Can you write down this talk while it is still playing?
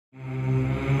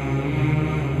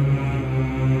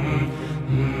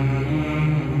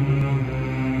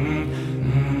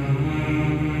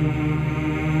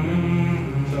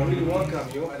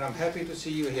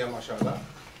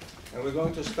we're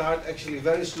going to start actually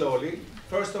very slowly.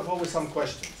 First of all, with some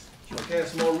questions. Okay, a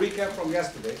small recap from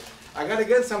yesterday. I got to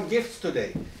get some gifts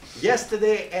today.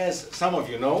 Yesterday, as some of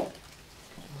you know,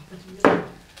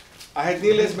 I had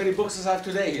nearly as many books as I have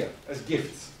today here as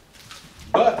gifts.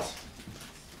 But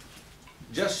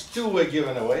just 2 were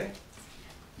given away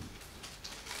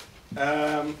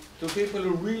to people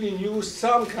who really knew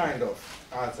some kind of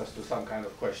answers to some kind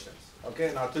of questions.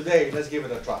 Okay, now today, let's give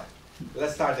it a try.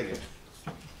 Let's start again.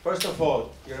 First of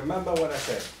all, you remember what I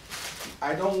said.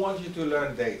 I don't want you to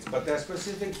learn dates, but there are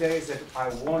specific days that I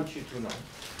want you to know.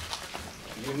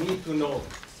 You need to know them.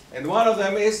 And one of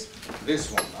them is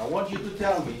this one. I want you to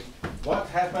tell me what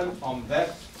happened on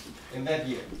that, in that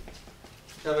year.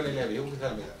 7/11. Who can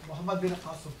tell me that? Muhammad bin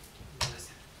Qasim.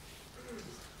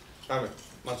 Tell me.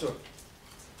 Mansoor.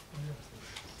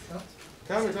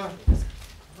 Tell me.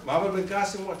 Muhammad bin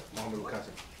Qasim what? Muhammad bin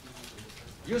Qasim.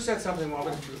 You said something,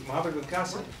 Muhammad bin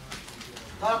Qasim.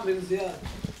 Tariq bin Ziyad.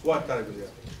 What Tariq bin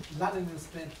Ziyad? Landed in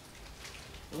Spain.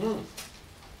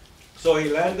 So he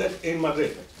landed in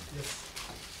Madrid. Yes.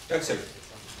 Excellent.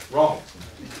 Wrong.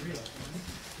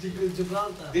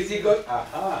 Gibraltar. Did he go?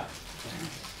 Aha.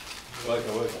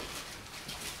 Welcome.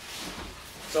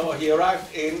 So he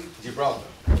arrived in Gibraltar.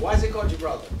 Why is it called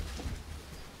Gibraltar?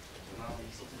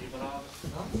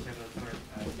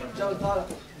 Jabal Tariq.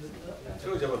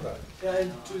 True Gibraltar. Yeah,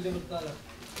 in true Jabal Tariq.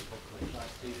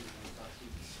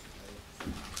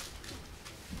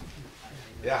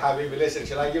 Yeah, Habibi, listen,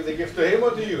 shall I give the gift to him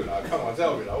or to you now? Come on,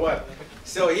 tell me now, what?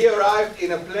 So he arrived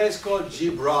in a place called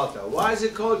Gibraltar. Why is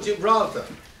it called Gibraltar?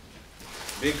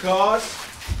 Because...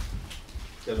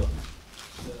 Yes.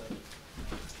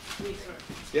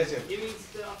 I think he means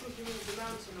the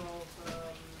mountain of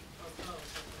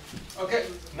Okay,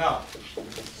 now,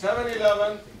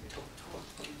 7/11,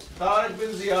 Tariq bin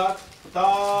Ziyad,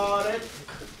 Tariq,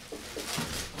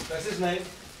 that's his name,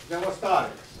 his name was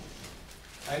Tariq.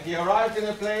 And he arrived in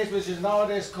a place which is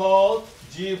nowadays called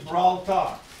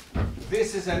Gibraltar.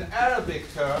 This is an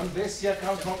Arabic term. This here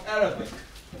comes from Arabic,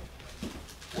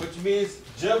 which means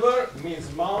Jabr means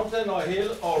mountain or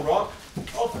hill or rock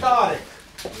of Tariq.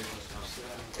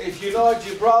 If you know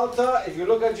Gibraltar, if you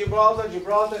look at Gibraltar,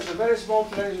 Gibraltar is a very small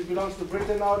place which belongs to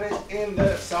Britain nowadays in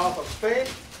the south of Spain.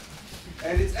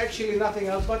 And it's actually nothing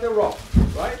else but a rock,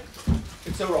 right?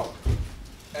 It's a rock.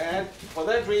 And for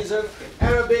that reason, in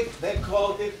Arabic, they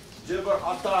called it Jabr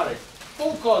al-Tariq.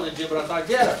 Who called it Jabr al-Tariq?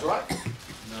 The Arabs, right?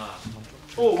 No.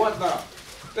 Oh, what now?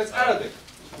 That's Arabic.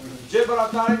 Jabr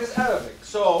al-Tariq is Arabic.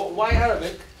 So, why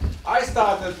Arabic?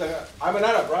 I'm an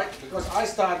Arab, right? Because I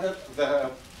started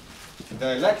the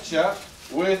lecture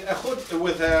with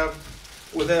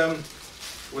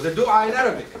a dua in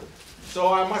Arabic.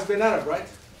 So I must be an Arab, right?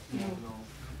 No.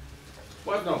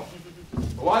 What no?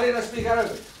 Why did I speak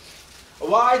Arabic?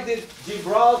 Why did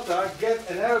Gibraltar get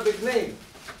an Arabic name?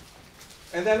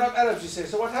 And they're not Arabs, you say.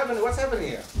 So what happened? What's happening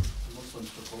here? Muslims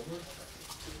took over?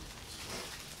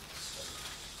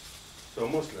 So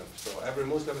Muslim. So every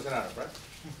Muslim is an Arab, right?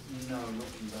 No,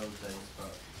 not in those days,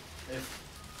 but if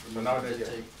So nowadays, they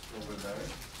yeah. take over there,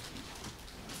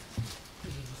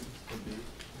 could be.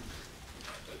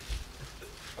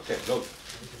 Okay, look.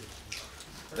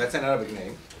 That's an Arabic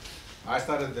name. I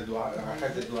started the dua, I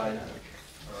had the dua in Arabic.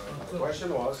 The question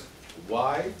was,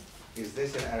 why is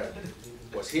this in Arabic?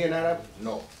 Was he an Arab?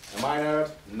 No. Am I an Arab?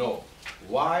 No.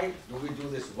 Why do we do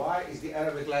this? Why is the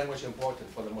Arabic language important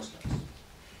for the Muslims?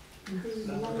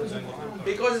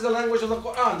 Because it's the language of the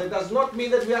Quran. That does not mean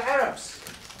that we are Arabs.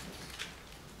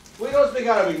 We don't speak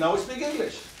Arabic now, we speak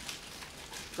English.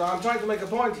 So I'm trying to make a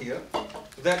point here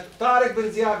that Tariq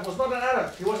bin Ziyad was not an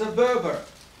Arab, he was a Berber.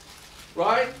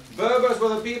 Right? Berbers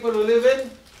were the people who live in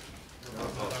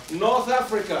North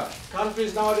Africa.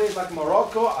 Countries nowadays like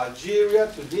Morocco,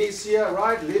 Algeria, Tunisia,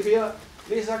 right? Libya.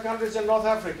 These are countries in North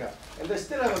Africa. And they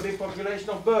still have a big population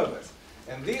of Berbers.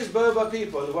 And these Berber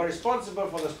people were responsible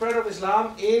for the spread of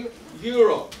Islam in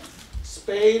Europe.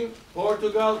 Spain,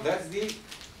 Portugal, that's the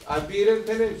Iberian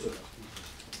Peninsula.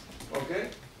 Okay?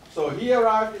 So he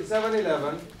arrived in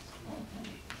 7/11.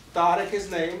 Tariq, his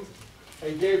name,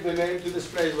 and gave the name to this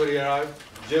place where he arrived,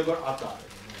 Jabr al-Tariq.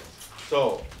 So,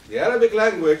 the Arabic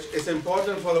language is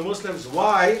important for the Muslims.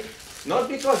 Why? Not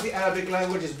because the Arabic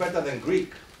language is better than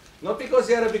Greek. Not because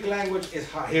the Arabic language is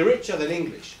richer than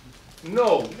English. No.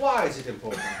 Why is it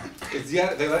important? It's the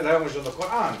language of the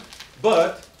Quran.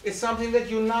 But it's something that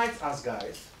unites us,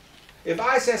 guys. If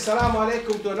I say Assalamu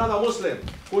alaikum to another Muslim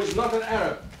who is not an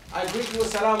Arab, I greet you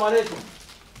with Assalamu alaikum.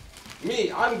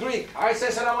 Me, I'm Greek. I say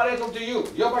Assalamu alaikum to you.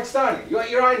 You're Pakistani. You're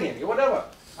Iranian. You're whatever.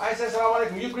 I say Assalamu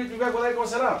alaikum. You greet me back with alaikum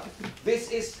assalam. This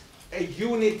is a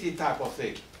unity type of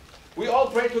thing. We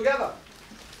all pray together.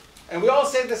 And we all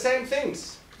say the same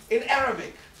things in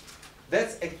Arabic.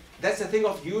 That's a thing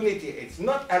of unity. It's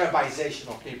not Arabization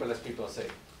of people, as people say.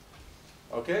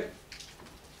 Okay?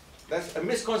 That's a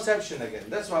misconception again.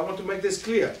 That's why I want to make this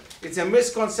clear. It's a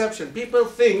misconception. People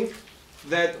think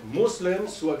that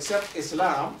Muslims who accept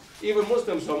Islam, even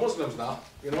Muslims who are Muslims now,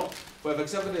 you know, who have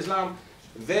accepted Islam,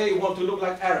 they want to look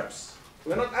like Arabs.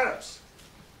 We're not Arabs.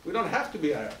 We don't have to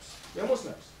be Arabs. We're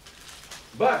Muslims.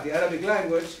 But the Arabic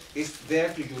language is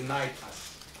there to unite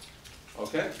us.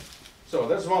 Okay? So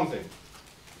that's one thing.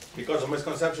 Because of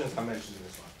misconceptions I mentioned in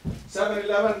this one.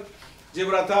 7-Eleven,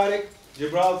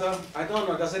 Gibraltar. I don't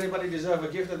know. Does anybody deserve a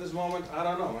gift at this moment? I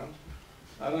don't know, man.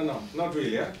 I don't know. Not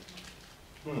really, yeah?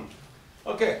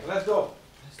 Okay, let's go.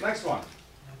 Next one.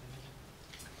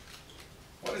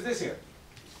 What is this here?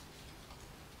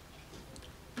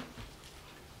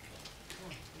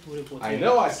 I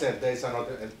know I said dates are not,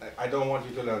 I don't want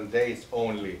you to learn dates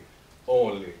only.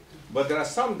 But there are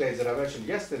some dates that I mentioned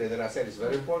yesterday that I said it's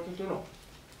very important to know.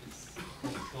 The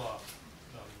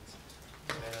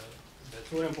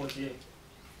Tour and Poitiers.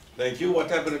 Thank you. What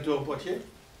happened in Tour and Poitiers?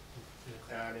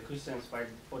 The Christians fight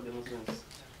for the Muslims.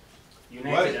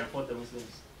 United and fought the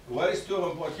Muslims. Where is Tour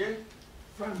and Poitiers?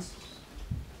 France.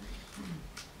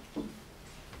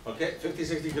 Okay,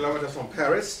 50-60 kilometers from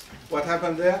Paris. What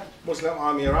happened there? Muslim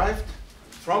army arrived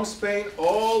from Spain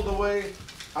all the way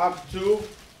up to,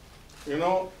 you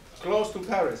know, close to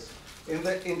Paris, in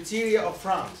the interior of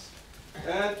France.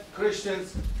 And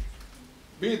Christians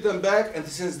beat them back, and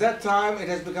since that time it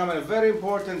has become a very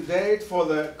important date for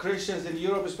the Christians in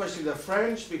Europe, especially the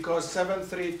French, because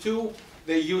 732,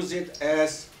 they use it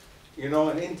as, you know,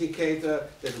 an indicator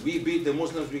that we beat the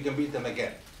Muslims, we can beat them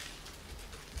again.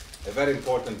 A very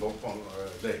important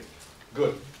date.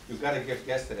 Good. You got a gift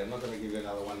yesterday. I'm not going to give you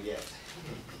another one yet.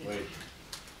 Wait.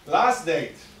 Last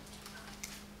date.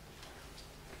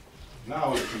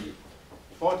 Now let's see.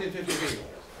 1453.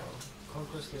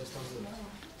 Conquest of Istanbul.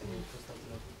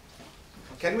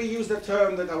 Can we use the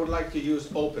term that I would like to use,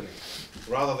 opening,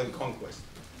 rather than conquest?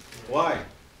 Why?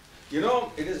 You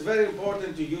know, it is very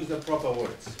important to use the proper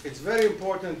words. It's very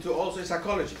important to also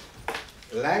psychology.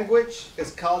 Language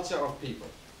is culture of people.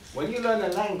 When you learn a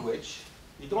language,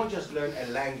 you don't just learn a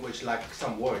language like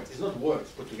some words. It's not words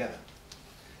put together.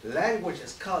 Language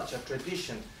is culture,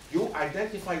 tradition. You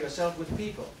identify yourself with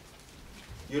people.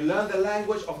 You learn the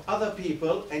language of other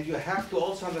people, and you have to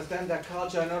also understand their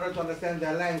culture in order to understand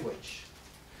their language.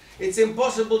 It's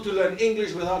impossible to learn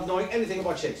English without knowing anything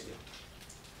about Shakespeare.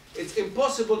 It's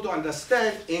impossible to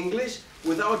understand English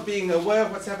without being aware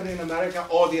of what's happening in America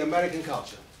or the American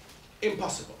culture.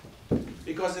 Impossible.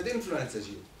 Because it influences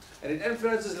you. And it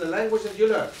influences the language that you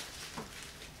learn.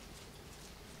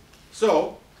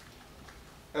 So,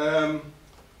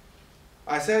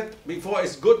 I said before,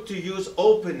 it's good to use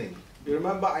opening. You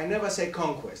remember, I never say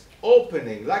conquest.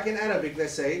 Opening, like in Arabic they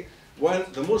say, when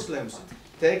the Muslims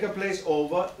take a place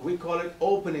over, we call it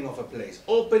opening of a place.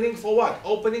 Opening for what?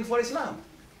 Opening for Islam.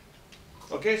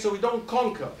 Okay, so we don't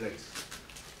conquer a place.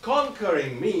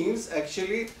 Conquering means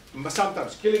actually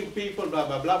sometimes killing people, blah,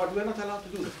 blah, blah, but we're not allowed to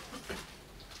do that.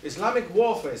 Islamic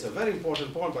warfare is a very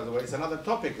important point, by the way. It's another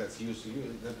topic that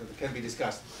can be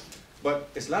discussed. But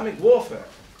Islamic warfare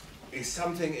is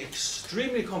something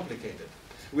extremely complicated.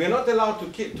 We are not allowed to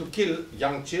kill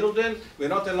young children. We're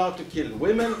not allowed to kill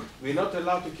women. We're not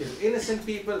allowed to kill innocent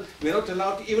people. We're not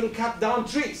allowed to even cut down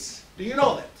trees. Do you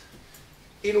know that?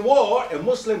 In war, a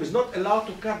Muslim is not allowed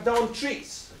to cut down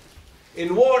trees.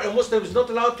 In war, a Muslim is not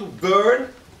allowed to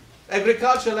burn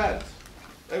agricultural land.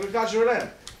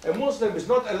 A Muslim is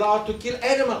not allowed to kill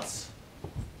animals.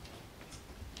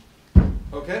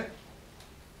 Okay?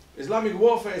 Islamic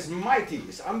warfare is mighty.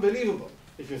 It's unbelievable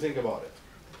if you think about it.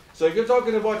 So if you're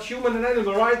talking about human and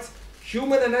animal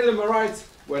rights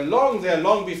were long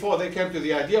before they came to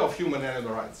the idea of human and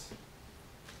animal rights.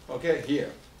 Okay,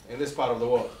 here, in this part of the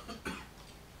world.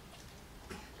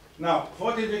 Now,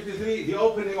 1453, the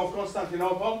opening of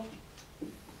Constantinople.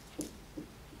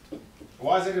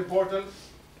 Why is it important?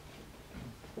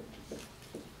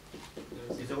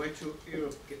 It's a way to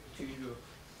Europe,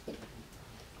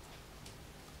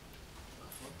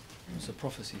 It's a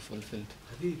prophecy fulfilled.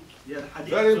 Hadith. Yeah, hadith.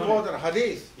 Very important,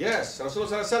 hadith. Yes,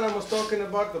 Rasulullah was talking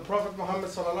about the Prophet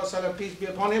Muhammad, peace be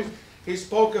upon him. He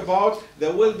spoke about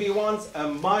there will be once a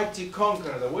mighty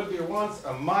conqueror, there will be once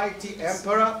a mighty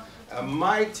emperor, a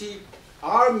mighty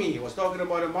army. He was talking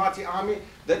about a mighty army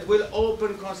that will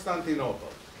open Constantinople.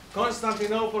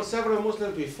 Constantinople, several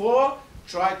Muslims before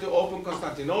tried to open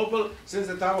Constantinople since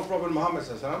the time of Prophet Muhammad.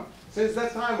 Since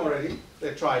that time already,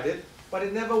 they tried it, but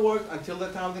it never worked until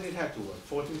the time that it had to work,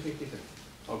 1453.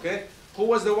 Okay? Who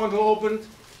was the one who opened?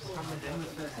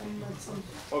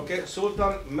 Okay,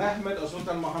 Sultan Mehmed or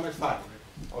Sultan Muhammad Fatih.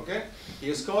 Okay, he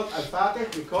is called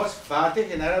Al-Fatih because Fatih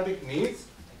in Arabic means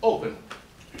open.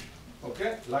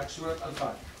 Okay, like Surah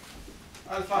Al-Fatih.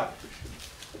 Al-Fatih.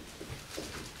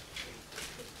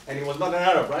 And he was not an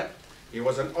Arab, right? He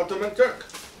was an Ottoman Turk.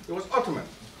 He was Ottoman.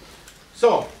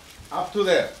 So, up to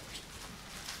there.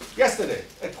 Yesterday,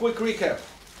 a quick recap.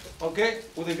 Okay,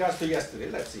 with regards to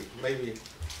yesterday, let's see. Maybe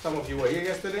some of you were here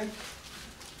yesterday.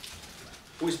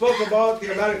 We spoke about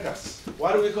the Americas.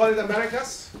 Why do we call it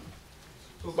Americas?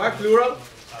 By plural?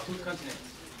 Two continents.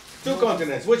 Two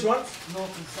continents. Which ones?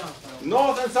 North and South.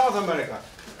 North and South America.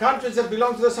 Countries that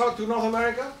belong to the South, to North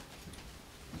America?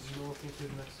 North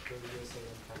include Mexico, USA,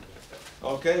 and Canada.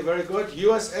 Okay, very good.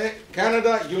 USA,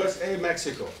 Canada, USA,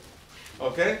 Mexico.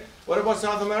 Okay. What about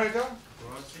South America?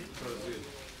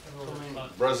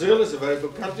 Brazil is a very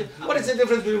good country. What is the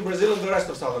difference between Brazil and the rest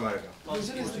of South America?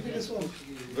 Brazil is the biggest one.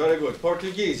 Very good.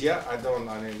 Portuguese, yeah. I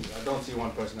don't see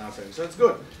one person answering, so it's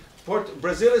good.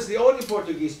 Brazil is the only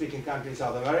Portuguese-speaking country in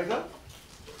South America.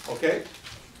 Okay,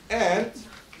 and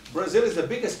Brazil is the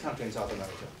biggest country in South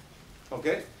America.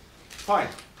 Okay, fine.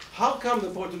 How come the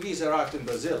Portuguese arrived in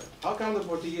Brazil? How come the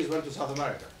Portuguese went to South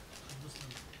America?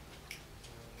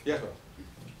 Yes, bro.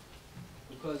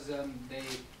 Because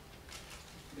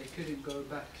they couldn't go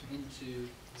back into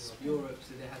Europe,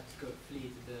 so they had to go flee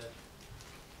to the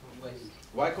west.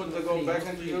 Why couldn't they go Flee, back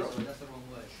not into flee, Europe? sorry, that's the wrong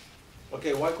word.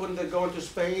 Okay, why couldn't they go into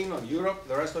Spain or Europe,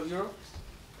 the rest of Europe?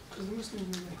 Because the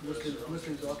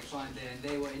Muslims were occupying there, and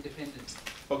they were independent.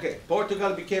 Okay,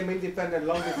 Portugal became independent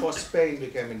long before Spain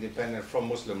became independent from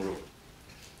Muslim rule.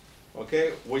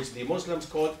 Okay, which the Muslims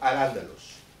called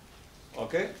Al-Andalus.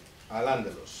 Okay,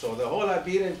 Al-Andalus. So the whole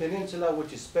Iberian Peninsula,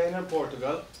 which is Spain and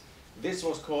Portugal, this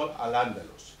was called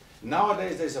Al-Andalus.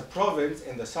 Nowadays there's a province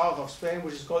in the south of Spain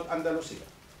which is called Andalusia.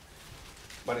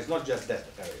 But it's not just that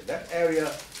area. That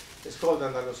area is called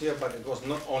Andalusia, but it was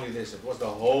not only this, it was the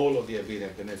whole of the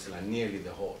Iberian Peninsula, nearly the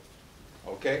whole.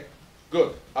 Okay?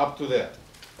 Good, up to there.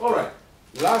 All right,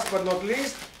 last but not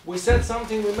least, we said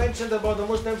something, we mentioned about the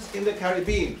Muslims in the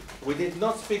Caribbean. We did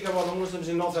not speak about the Muslims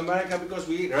in North America because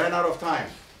we ran out of time.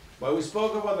 But we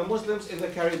spoke about the Muslims in the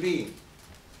Caribbean.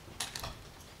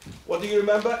 What do you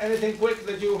remember? Anything quick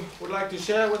that you would like to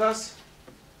share with us?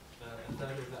 a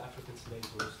third of the African slaves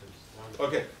were Muslims.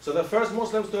 Okay, so the first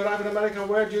Muslims to arrive in America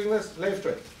were during the slave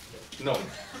trade? No. All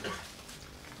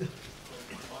the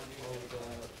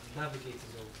navigators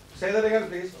of Say that again,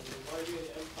 please.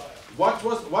 What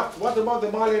about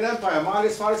the Malian Empire? Mali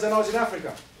is far as I know is in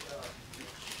Africa.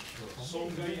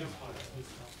 Songhai Empire.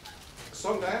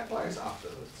 Songhai Empire is after.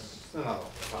 It's another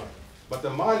one. But the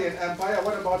Malian Empire,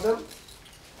 what about them?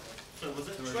 So was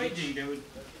it trading? They would.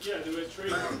 Yeah, they were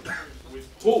trading with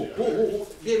Who?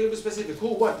 Be a little bit specific. Who?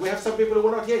 What? We have some people who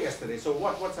were not here yesterday. So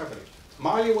what's happening?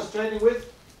 Mali was trading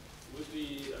with? with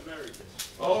the Americans.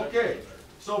 Okay.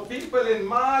 So people in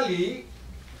Mali,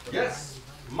 yes,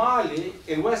 Mali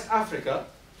in West Africa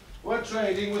were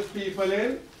trading with people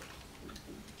in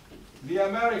the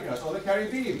Americas or the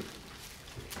Caribbean.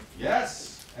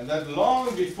 Yes, and that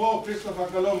long before Christopher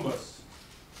Columbus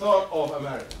thought of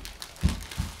America.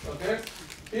 Okay?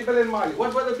 People in Mali.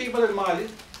 What were the people in Mali?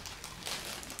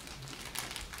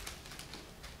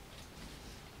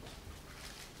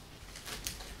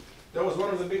 That was one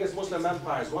of the biggest Muslim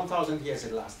empires. 1,000 years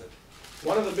it lasted.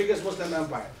 One of the biggest Muslim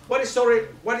empires. What is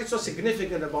so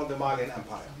significant about the Malian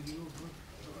Empire?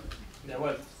 Their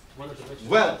wealth. one of the richest.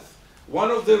 Wealth.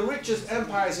 One of the richest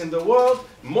empires in the world,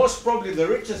 most probably the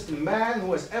richest man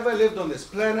who has ever lived on this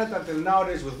planet until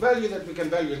nowadays, with value that we can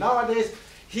value nowadays.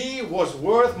 He was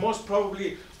worth most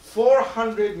probably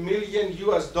 400 million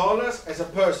US dollars as a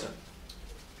person.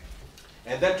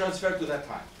 And that transferred to that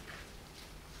time.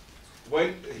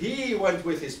 When he went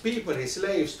with his people, his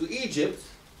slaves, to Egypt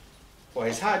for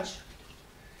his Hajj,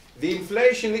 the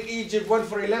inflation in Egypt went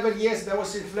for 11 years. There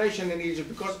was inflation in Egypt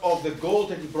because of the gold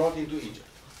that he brought into Egypt.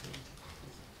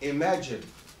 Imagine,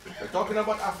 we're talking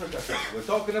about Africa, we're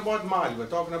talking about Mali, we're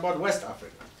talking about West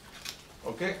Africa.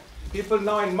 Okay? People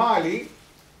now in Mali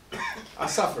are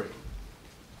suffering.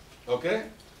 Okay?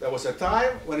 There was a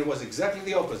time when it was exactly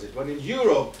the opposite. When in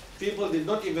Europe, people did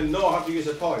not even know how to use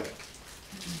a toilet.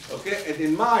 Okay? And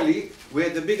in Mali, we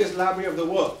had the biggest library of the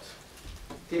world.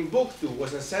 Timbuktu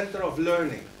was a center of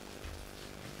learning.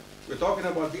 We're talking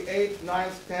about the 8th,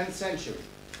 9th, 10th century.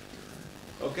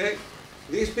 Okay?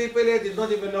 These people here did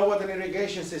not even know what an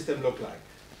irrigation system looked like.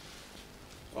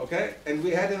 Okay? And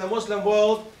we had in the Muslim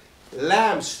world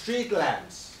lamps, street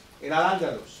lamps in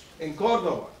Al-Andalus, in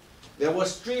Cordoba. There were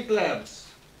street lamps.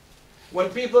 When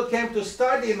people came to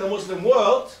study in the Muslim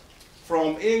world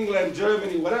from England,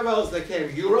 Germany, wherever else they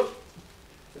came, Europe,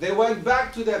 they went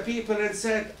back to their people and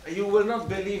said, you will not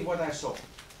believe what I saw.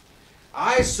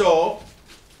 I saw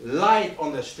light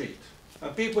on the street.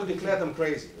 And people declared them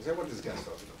crazy. They said, what is this guy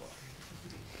talking about?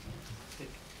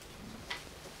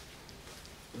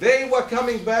 They were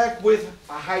coming back with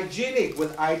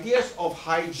with ideas of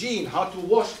hygiene, how to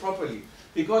wash properly.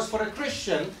 Because for a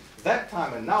Christian, that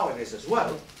time and nowadays as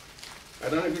well, I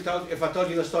don't know if I told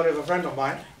you the story of a friend of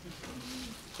mine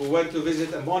who went to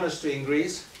visit a monastery in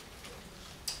Greece,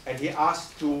 and he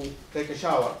asked to take a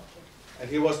shower, and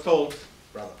he was told,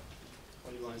 brother,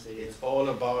 What do you want to say? it's all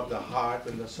about the heart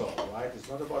and the soul, right? It's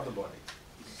not about the body.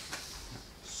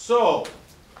 So,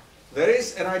 there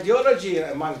is an ideology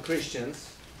among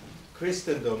Christians,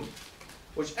 Christendom,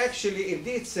 which actually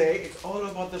indeed say it's all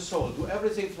about the soul. Do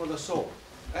everything for the soul,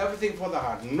 everything for the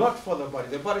heart, not for the body.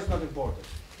 The body is not important.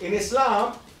 In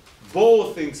Islam,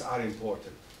 both things are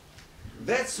important.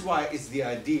 That's why it's the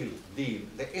ideal deen.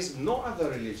 There is no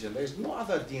other religion, there is no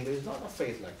other deen, there is no other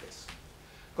faith like this.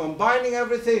 Combining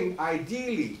everything,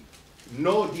 ideally,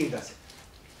 no deen does it.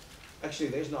 Actually,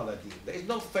 there is no other deen. There is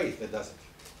no faith that does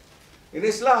it. In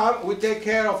Islam, we take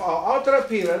care of our outer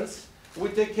appearance, we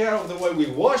take care of the way we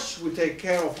wash, we take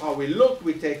care of how we look,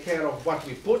 we take care of what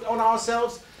we put on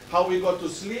ourselves, how we go to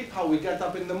sleep, how we get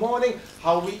up in the morning,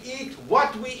 how we eat,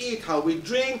 what we eat, how we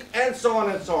drink, and so on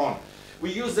and so on.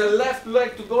 We use the left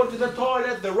leg to go to the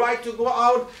toilet, the right to go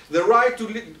out, the right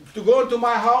to go into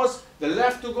my house, the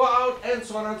left to go out, and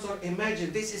so on and so on.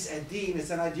 Imagine, this is a deen,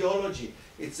 it's an ideology,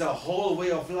 it's a whole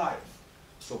way of life.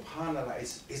 Subhanallah,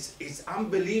 it's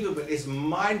unbelievable, it's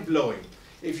mind-blowing.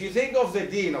 If you think of the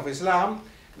deen of Islam,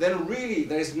 then really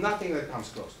there is nothing that comes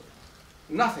close to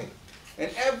it. Nothing.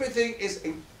 And everything is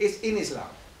in Islam.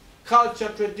 Culture,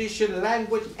 tradition,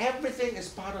 language, everything is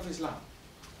part of Islam.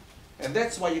 And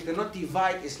that's why you cannot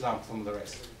divide Islam from the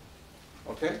rest.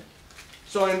 Okay?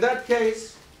 So in that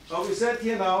case, how we said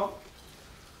here now,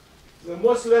 the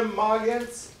Muslim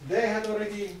Malians, they had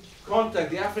already contact,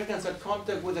 the Africans had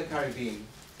contact with the Caribbean.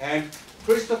 And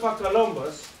Christopher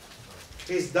Columbus,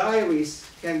 his diaries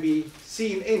can be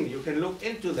seen you can look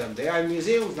into them. They are in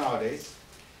museums nowadays.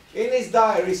 In his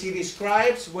diaries, he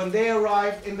describes when they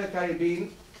arrived in the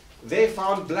Caribbean, they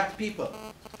found black people.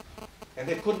 And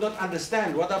they could not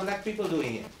understand, what are black people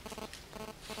doing here?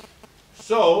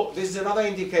 So, this is another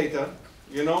indicator,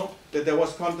 you know, that there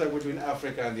was contact between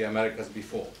Africa and the Americas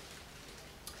before.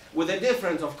 With the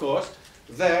difference, of course,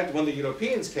 that when the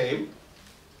Europeans came,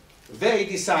 they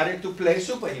decided to play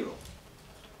superhero.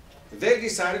 They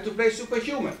decided to play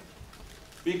superhuman.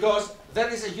 Because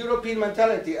that is a European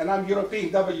mentality, and I'm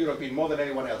European, double European, more than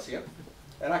anyone else here.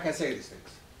 And I can say these things.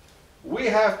 We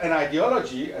have an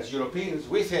ideology, as Europeans,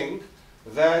 we think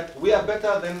that we are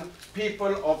better than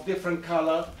people of different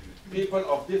color, people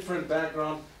of different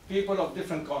background, people of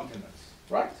different continents.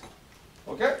 Right?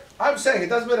 Okay? I'm saying, it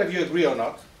doesn't matter if you agree or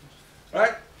not.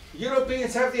 Right?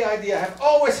 Europeans have the idea, have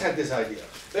always had this idea.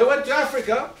 They went to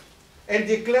Africa and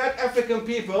declared African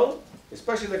people,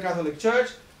 especially the Catholic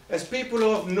Church, as people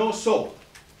who have no soul.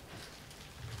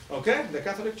 Okay? The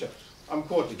Catholic Church. I'm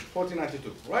quoting,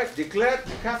 1492. Right? Declared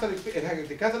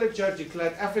the Catholic Church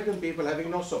declared African people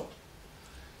having no soul.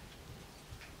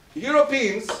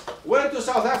 Europeans went to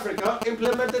South Africa,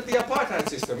 implemented the apartheid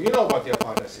system. You know about the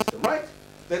apartheid system, right?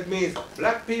 That means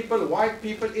black people, white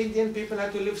people, Indian people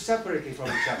had to live separately from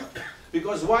each other.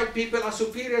 Because white people are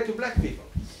superior to black people.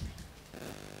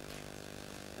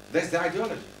 That's the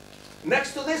ideology.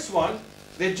 Next to this one,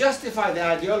 they justify the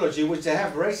ideology, which they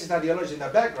have racist ideology in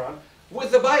their background,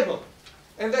 with the Bible.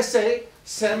 And they say,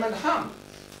 Sem and Ham.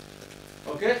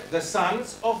 Okay? The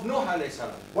sons of Nuh alayhi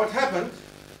salam. What happened?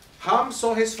 Ham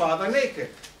saw his father naked.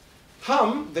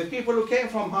 Ham, the people who came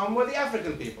from Ham, were the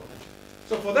African people.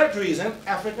 So for that reason,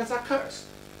 Africans are cursed.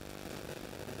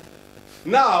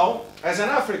 Now, as an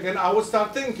African, I would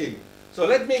start thinking, so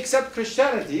let me accept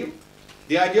Christianity,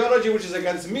 the ideology which is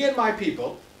against me and my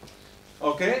people,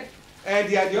 okay, and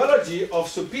the ideology of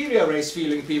superior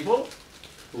race-feeling people,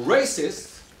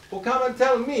 racists, who come and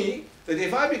tell me that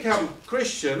if I become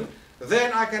Christian,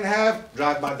 then I can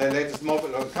drive by the latest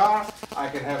mobile car, I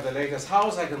can have the latest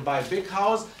house, I can buy a big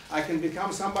house, I can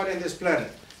become somebody on this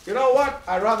planet. You know what?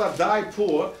 I'd rather die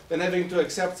poor than having to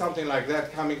accept something like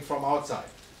that coming from outside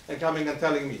and coming and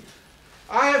telling me.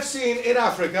 I have seen in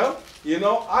Africa, you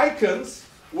know, icons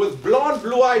with blonde,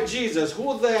 blue-eyed Jesus.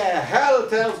 Who the hell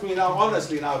tells me now,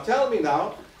 honestly now, tell me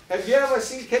now, have you ever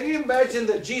seen, can you imagine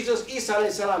that Jesus, Isa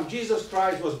alayhi salam, Jesus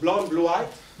Christ was blonde, blue-eyed?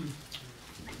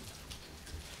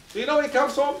 Do you know where he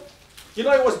comes from? You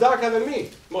know he was darker than me,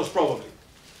 most probably.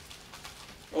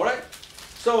 Alright?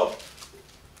 So,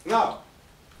 Now,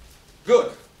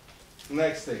 good.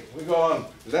 Next thing, we go on.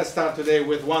 Let's start today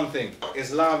with one thing,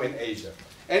 Islam in Asia.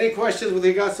 Any questions with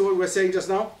regards to what we were saying just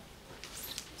now?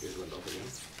 Here's one up again.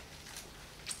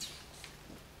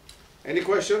 Any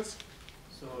questions?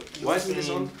 So Why is this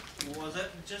on? Was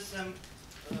that just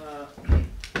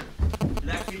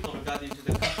black people got into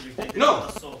the country? They did No.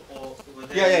 Also, or were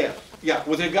they Yeah,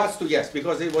 with regards to yes,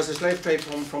 because it was a slave trade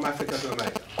from Africa to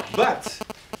America. But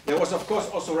there was of course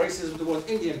also racism towards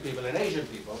Indian people and Asian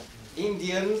people.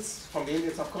 Indians from the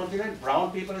Indian subcontinent,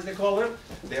 brown people as they call them,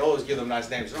 they always give them nice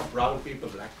names, you know, brown people,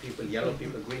 black people, yellow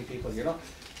people, green people, you know.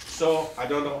 So, I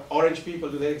don't know, orange people,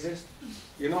 do they exist?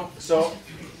 You know, so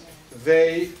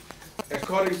they,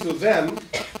 according to them,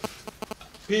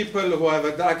 people who have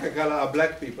a darker color are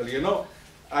black people, you know.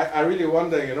 I really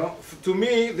wonder, you know, to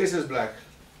me, this is black.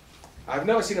 I've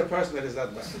never seen a person that is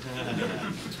that black.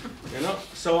 You know,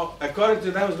 so according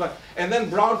to them, it's black. And then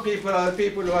brown people are the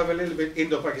people who have a little bit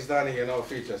Indo-Pakistani, you know,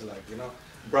 features like, you know,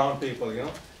 brown people, you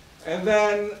know. And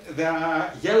then there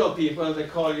are yellow people, they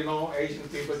call, you know, Asian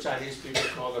people, Chinese people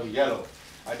call them yellow.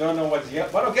 I don't know what's yellow,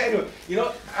 but okay, anyway, you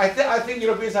know, I think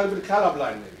Europeans are a bit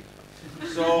colorblind maybe.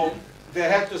 So they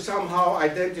had to somehow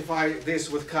identify this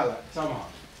with color, somehow.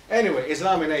 Anyway,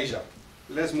 Islam in Asia.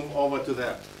 Let's move over to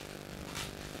that.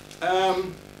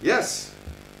 Yes,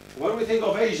 when we think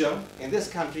of Asia, in this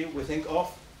country, we think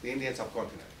of the Indian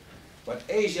subcontinent. But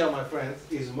Asia, my friends,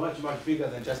 is much, much bigger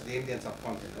than just the Indian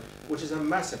subcontinent, which is a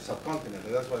massive subcontinent,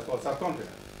 and that's why it's called subcontinent.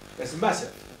 It's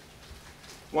massive.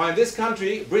 While in this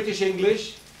country, British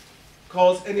English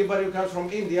calls anybody who comes from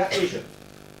India Asian.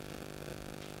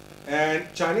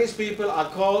 And Chinese people are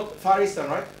called Far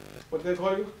Eastern, right? What do they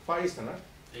call you? Far Eastern, right?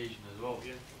 Asian as well,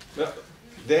 yeah. No,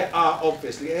 they are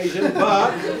obviously Asian,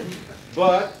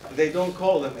 but they don't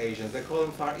call them Asians. They call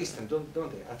them Far Eastern, don't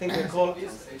they? I think they call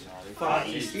Far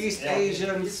East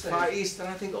Asians, Far Eastern.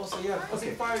 I think also, yeah.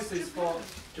 Okay. Far East is for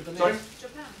Japanese. Sorry.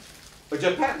 Japan. But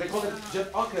Japan, they call it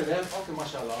okay. They have okay,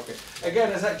 mashallah. Okay.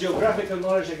 Again, as that geographical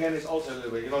knowledge again is also a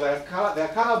little bit. You know, they're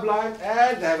colorblind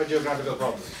and they have a geographical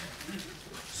problem.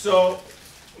 So,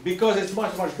 because it's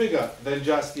much, much bigger than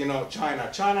just, you know, China.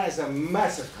 China is a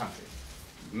massive country.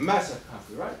 Massive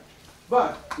country, right?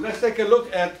 But let's take a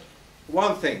look at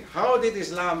one thing. How did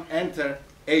Islam enter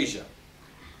Asia?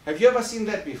 Have you ever seen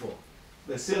that before?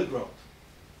 The Silk Road.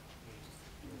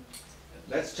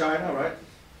 That's China, right?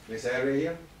 This area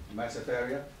here, massive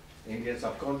area, Indian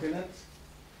subcontinent.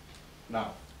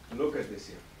 Now, look at this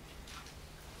here.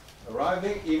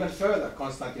 Arriving even further,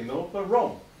 Constantinople,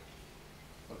 Rome.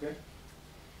 Okay?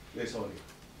 This whole here.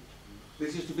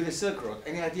 This used to be the Silk Road.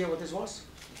 Any idea what this was?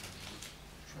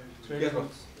 Trade Yes,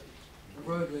 routes. A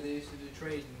road where they used to do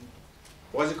trade and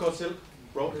Was it called Silk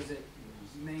Road? because it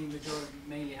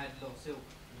mainly had a lot of silk.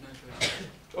 No trade.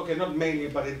 Okay, not mainly,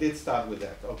 but it did start with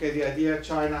that. Okay, the idea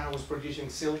China was producing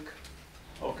silk,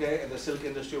 okay, and the silk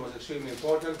industry was extremely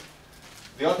important.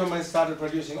 The Ottomans started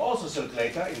producing also silk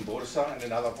later in Bursa and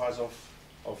in other parts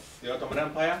of the Ottoman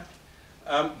Empire.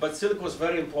 But silk was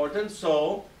very important,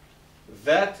 so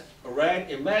that ran,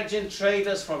 imagine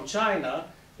traders from China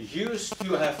used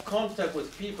to have contact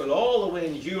with people all the way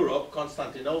in Europe,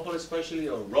 Constantinople especially,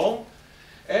 or Rome,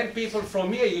 and people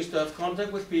from here used to have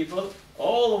contact with people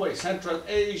all the way, Central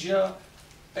Asia,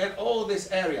 and all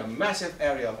this area, massive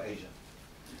area of Asia.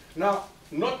 Now,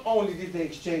 not only did they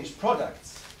exchange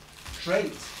products,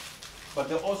 trade, but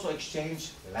they also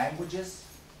exchanged languages,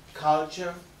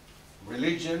 culture,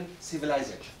 religion,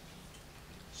 civilization.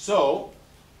 So,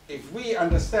 if we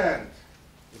understand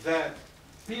that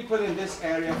people in this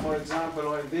area, for example,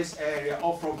 or in this area,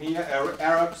 or from here,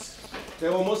 Arabs, they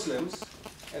were Muslims,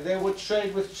 and they would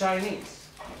trade with Chinese.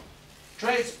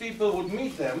 Tradespeople would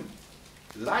meet them,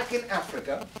 like in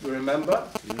Africa, you remember,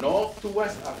 North to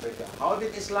West Africa. How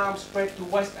did Islam spread to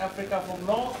West Africa from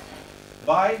North?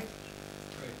 By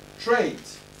trade.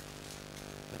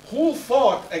 Who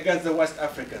fought against the West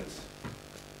Africans?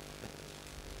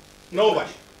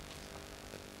 Nobody.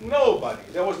 Nobody.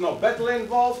 There was no battle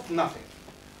involved, nothing.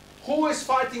 Who is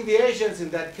fighting the Asians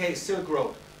in that case, Silk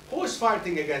Road? Who is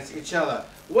fighting against each other?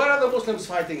 Where are the Muslims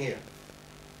fighting here?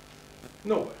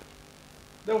 Nowhere.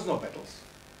 There was no battles.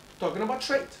 Talking about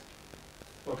trade.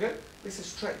 Okay? This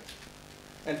is trade.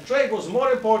 And trade was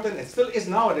more important, and still is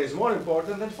nowadays more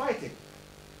important than fighting.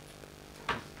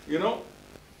 You know?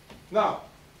 Now,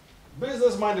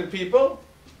 business-minded people,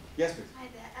 yes please. Hi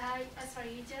there.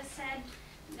 Sorry, you just said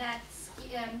that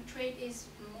trade is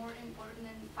more important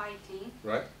than fighting.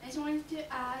 Right. I just wanted to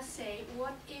say,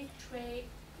 what if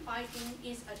fighting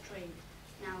is a trade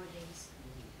nowadays?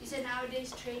 You said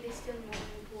nowadays trade is still more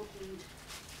important.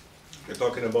 You're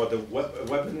talking about the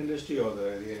weapon industry, or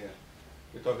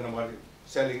you're talking about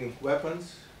selling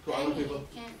weapons to other people?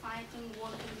 Can fighting,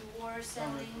 war,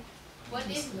 selling. What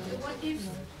if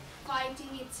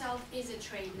fighting itself is a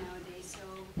trade nowadays?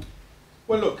 So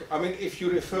Well, look, I mean, if you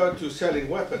refer to selling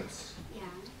weapons, yeah.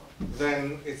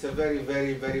 then it's a very,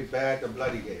 very, very bad and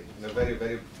bloody game, and a very,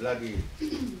 very bloody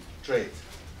trade.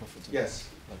 Yes,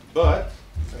 but,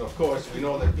 and of course, we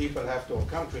know that people have to, or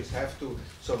countries have to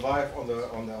survive on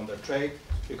the trade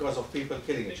because of people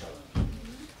killing each other.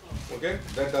 Okay,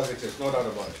 that does exist, no doubt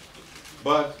about it.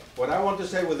 But what I want to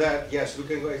say with that, yes, we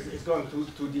can go. It's going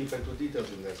too deep and too detailed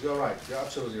in this. You're right. You're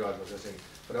absolutely right what you're saying.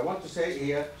 But I want to say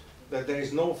here that there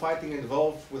is no fighting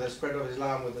involved with the spread of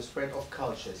Islam, with the spread of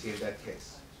cultures here in that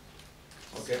case.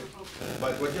 Okay?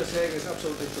 But what you're saying is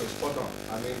absolutely true, spot on.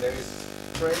 I mean, there is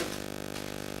trade.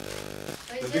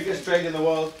 The biggest trade in the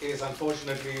world is,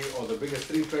 unfortunately, or the biggest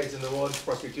three trades in the world,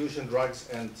 prostitution, drugs,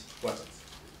 and weapons.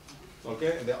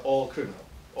 Okay? And they're all criminal,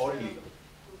 or illegal.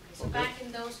 So back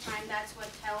in those times, that's what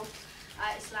helped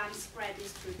Islam spread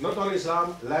is through Not only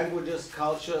Islam, languages,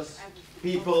 cultures,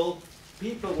 people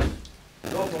would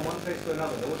go from one place to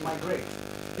another. They would migrate.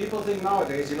 People think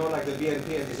nowadays, you know, like the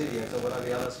BNP and these idiots, or what are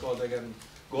the others called again?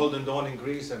 Golden Dawn in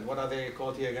Greece, and what are they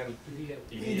called here again?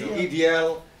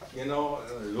 EDL, you know,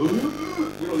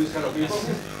 these kind of people.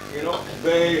 You know,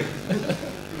 they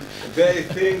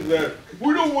think that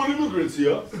we don't want immigrants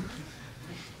here.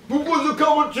 Because they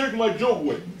come and take my job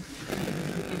away.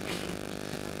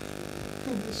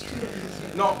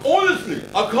 Now, honestly,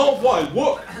 I can't find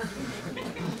work.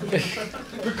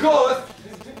 Because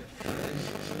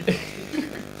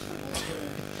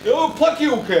the old plucky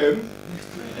who came,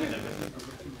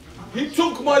 he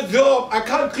took my job. I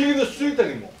can't clean the street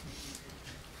anymore.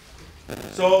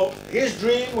 So his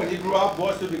dream when he grew up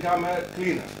was to become a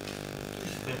cleaner.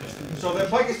 So the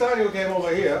Pakistani who came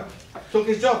over here took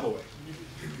his job away.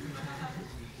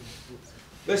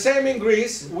 The same in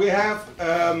Greece. We have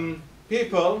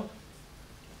people,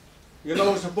 you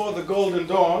know, who support the Golden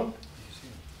Dawn,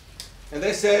 and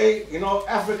they say, you know,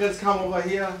 Africans come over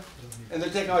here and they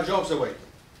take our jobs away.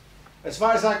 As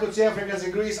far as I could see, Africans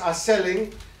in Greece are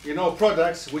selling, you know,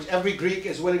 products which every Greek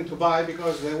is willing to buy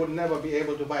because they would never be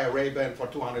able to buy a Ray-Ban for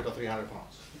 200 or 300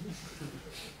 pounds.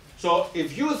 So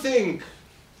if you think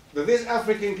that this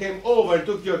African came over and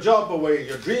took your job away,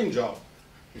 your dream job,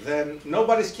 then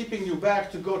nobody's keeping you back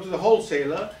to go to the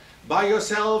wholesaler, buy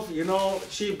yourself, you know,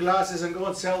 cheap glasses and go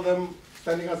and sell them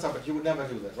standing outside. But you would never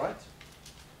do that, right?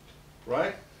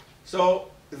 Right? So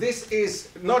this is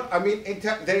not, I mean,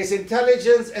 there is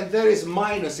intelligence and there is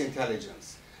minus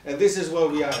intelligence. And this is where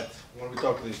we are at when we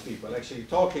talk to these people. Actually,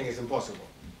 talking is impossible.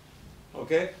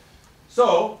 Okay?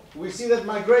 So we see that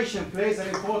migration plays an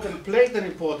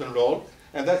important role,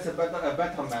 and that's a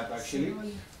better map actually.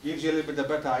 Gives you a little bit a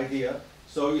better idea.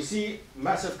 So you see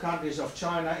massive countries of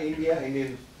China, India,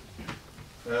 Indian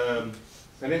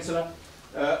Peninsula,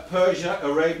 Persia,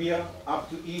 Arabia, up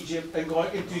to Egypt, and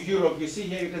going into Europe. You see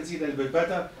here, you can see it a little bit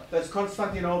better. That's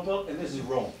Constantinople, and this is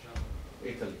Rome,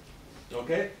 Italy.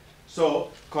 Okay?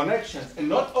 So connections, and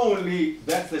not only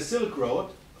that's the Silk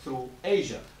Road through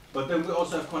Asia, but then we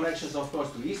also have connections, of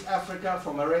course, to East Africa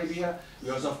from Arabia. We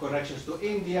also have connections to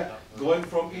India, going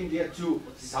from India to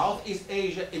Southeast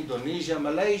Asia, Indonesia,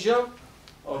 Malaysia.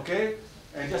 Okay,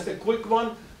 and just a quick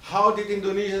one. How did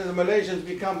Indonesians and Malaysians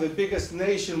become the biggest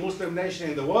nation, Muslim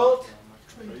nation in the world?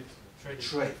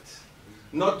 Trade.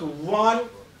 Not one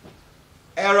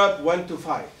Arab went to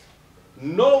fight.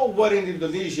 Nowhere in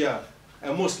Indonesia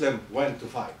a Muslim went to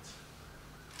fight.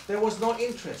 There was no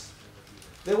interest.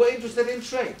 They were interested in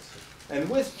trade. And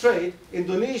with trade,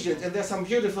 Indonesians, and there's some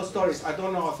beautiful stories, I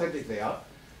don't know how authentic they are,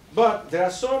 but there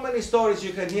are so many stories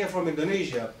you can hear from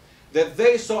Indonesia that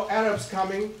they saw Arabs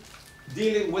coming,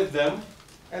 dealing with them,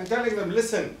 and telling them,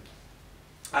 listen,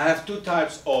 I have two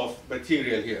types of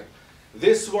material here.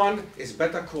 This one is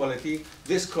better quality,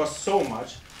 this costs so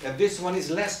much, and this one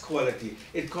is less quality,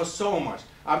 it costs so much.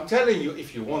 I'm telling you,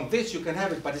 if you want this, you can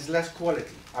have it, but it's less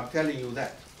quality. I'm telling you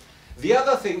that. The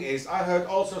other thing is, I heard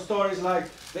also stories like,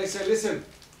 they say, listen,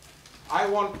 I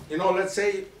want, you know, let's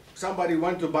say somebody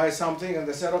went to buy something and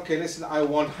they said, okay, listen, I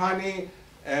want honey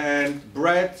and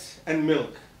bread and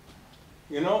milk.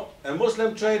 You know, a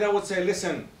Muslim trader would say,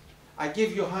 listen, I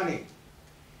give you honey,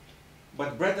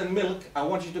 but bread and milk, I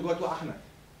want you to go to Ahmed,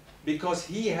 because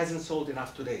he hasn't sold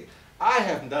enough today. I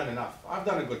haven't done enough. I've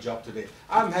done a good job today.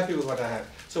 I'm happy with what I have.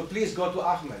 So please go to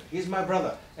Ahmed. He's my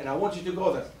brother, and I want you to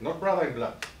go there. Not brother in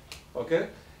blood, okay?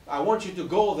 I want you to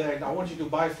go there, and I want you to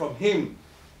buy from him,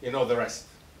 you know, the rest.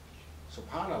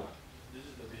 Subhanallah. This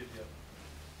is the behavior.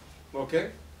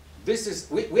 Okay? This is,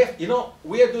 we have, you know,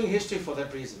 we are doing history for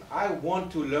that reason. I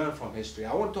want to learn from history.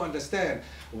 I want to understand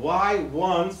why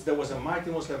once there was a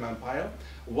mighty Muslim empire,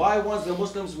 why once the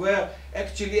Muslims were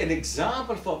actually an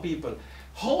example for people.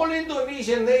 Whole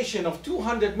Indonesian nation of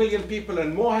 200 million people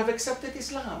and more have accepted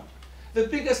Islam. The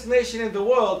biggest nation in the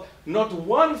world, not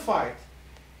one fight.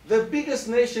 The biggest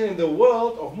nation in the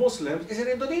world of Muslims is in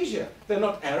Indonesia. They're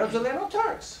not Arabs and they're not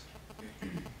Turks.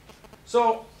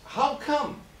 So how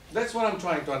come? That's what I'm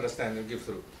trying to understand and give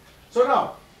through. So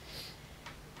now,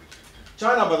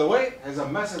 China, by the way, has a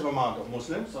massive amount of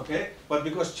Muslims, okay? But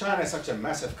because China is such a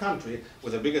massive country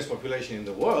with the biggest population in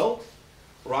the world,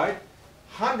 right?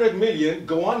 100 million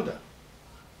go under.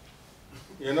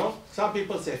 You know, some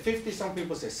people say 50, some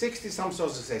people say 60, some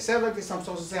sources say 70, some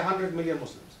sources say 100 million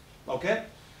Muslims, okay?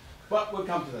 But we'll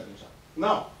come to that inshallah.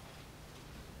 Now,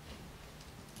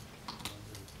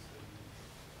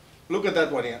 look at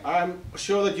that one here. I'm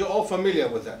sure that you're all familiar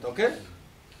with that, okay?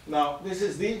 Now, this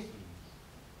is the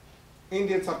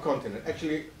Indian subcontinent.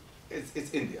 Actually,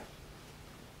 it's India.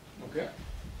 Okay?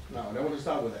 Now, I want to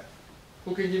start with that.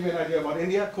 Who can give me an idea about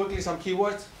India? Quickly, some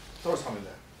keywords. Throw some in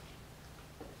there.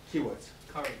 Keywords.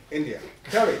 Curry. India.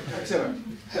 Curry. Excellent.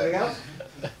 Anything else?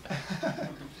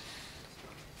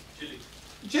 Chili.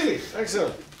 Chili.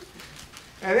 Excellent.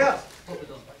 Anything else?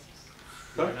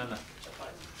 Sorry?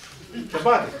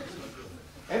 Chapati.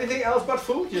 Anything else but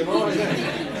food? You know?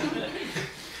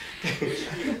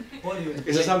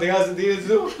 Is there something else that you need to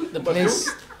do? The But place,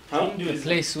 food? Huh? the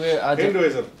place where Adam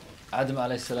Hinduism.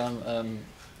 alayhi salam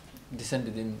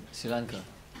descended in Sri Lanka.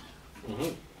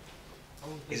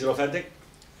 Is it authentic?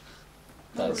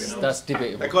 That's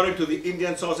debatable. According to the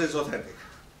Indian sources, it's authentic.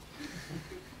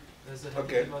 There's a hadith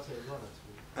Okay. about it as well,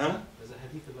 actually. Huh? There's a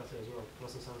hadith about it as well.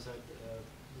 Prophet said,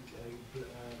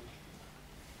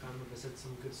 can't remember, said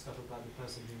some good stuff about the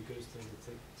person who goes to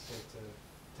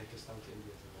take us down to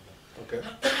India. Something like that. Okay.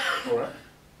 All right.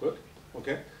 Good.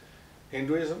 Okay.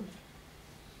 Hinduism,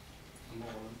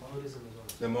 Buddhism as well.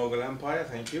 the Mughal Empire.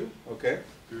 Thank you. Okay.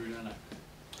 Guru Nanak.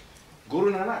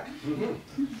 Guru Nanak.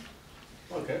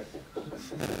 Okay.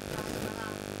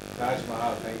 Taj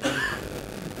Mahal. Thank you.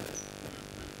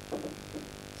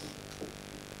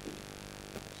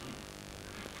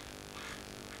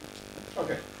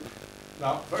 Okay.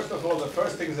 Now, first of all, the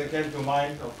first things that came to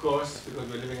mind, of course, because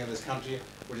we're living in this country,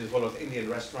 which is full of Indian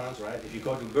restaurants, right? If you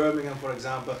go to Birmingham, for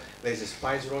example, there's a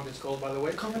Spice Road, it's called, by the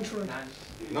way. Coventry Road.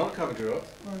 Not Coventry Road.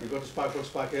 Right. You go to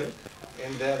Spark Hill,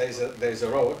 and there there's a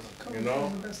road, you know.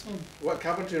 The best one. Well,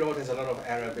 Coventry Road has a lot of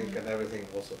Arabic and everything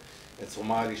also. It's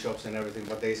Somali shops and everything,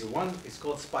 but there's one, it's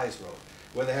called Spice Road,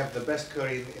 where they have the best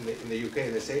curry in the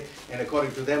UK, they say, and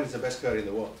according to them, it's the best curry in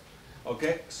the world.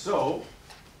 Okay, so,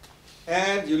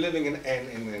 and you're living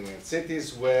in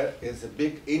cities where it's a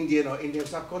big Indian or Indian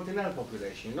subcontinental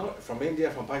population, you know, from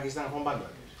India, from Pakistan, from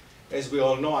Bangladesh. As we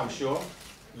all know, I'm sure,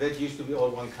 that used to be all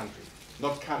one country.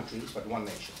 Not countries, but one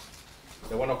nation.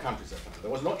 There were no countries at the time.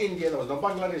 There was no India, there was no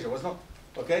Bangladesh, there was no,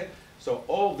 okay? So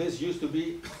all this used to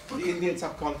be the Indian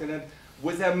subcontinent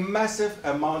with a massive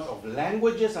amount of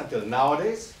languages until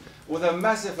nowadays, with a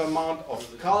massive amount of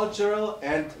cultural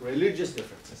and religious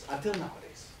differences until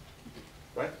nowadays,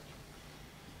 right?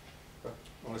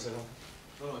 Want to say something?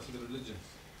 No, it's the religion.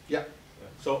 Yeah.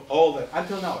 So all that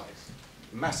until nowadays,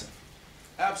 massive,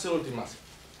 absolutely massive.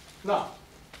 Now,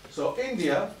 so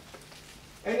India.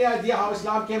 Any idea how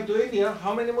Islam came to India?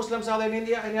 How many Muslims are there in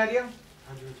India? Any idea?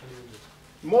 120 million.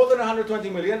 More than 120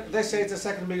 million. They say it's the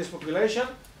second biggest population.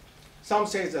 Some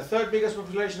say it's the third biggest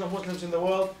population of Muslims in the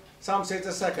world. Some say it's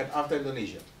the second after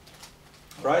Indonesia.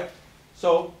 Right?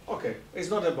 So, okay,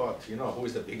 it's not about, you know, who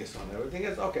is the biggest one. Everything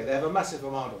is okay. They have a massive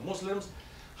amount of Muslims.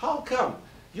 How come?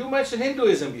 You mentioned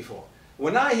Hinduism before.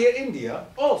 When I hear India,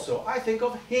 also, I think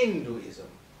of Hinduism.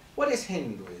 What is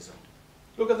Hinduism?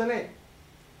 Look at the name.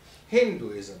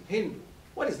 Hinduism. Hindu.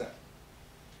 What is that?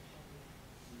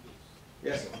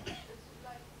 Yes, sir. It's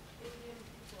like Indian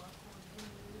people are called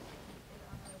Hindus in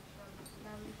other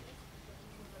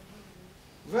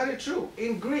languages. Very true.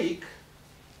 In Greek,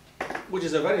 which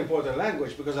is a very important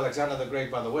language because Alexander the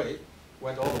Great, by the way,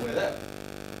 went all the way there.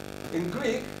 In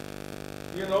Greek,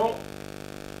 you know,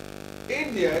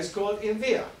 India is called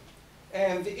India.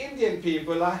 And the Indian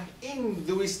people are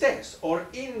Hinduistes or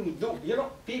Hindu, you know,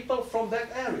 people from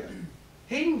that area.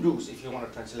 Hindus, if you want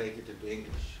to translate it into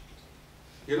English.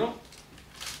 You know?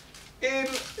 In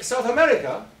South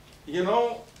America, you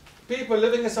know, people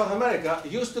living in South America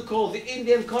used to call the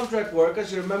Indian contract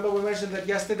workers, you remember we mentioned that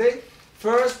yesterday?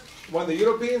 First, when the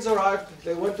Europeans arrived,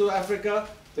 they went to Africa,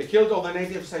 they killed all the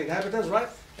native inhabitants, right?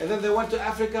 And then they went to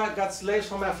Africa, got slaves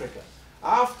from Africa.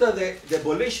 After the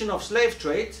abolition of slave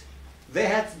trade,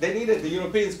 They needed, the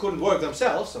Europeans couldn't work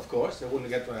themselves, of course, they wouldn't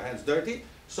get their hands dirty,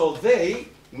 so they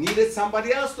needed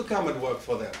somebody else to come and work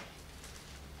for them.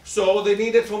 So they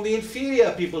needed from the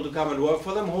inferior people to come and work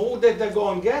for them. Who did they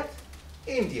go and get?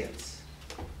 Indians.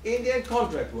 Indian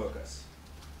contract workers.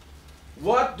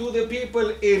 What do the people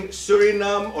in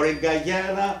Suriname or in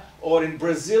Guyana or in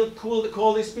Brazil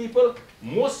call these people?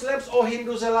 Muslims or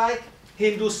Hindus alike?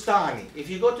 Hindustani. If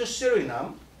you go to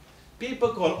Suriname, people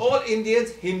call all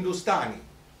Indians Hindustani.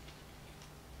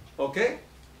 Okay?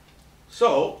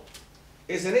 So,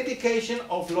 it's an indication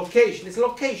of location. It's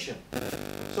location.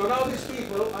 So now these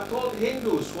people are called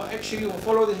Hindus who actually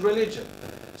follow this religion.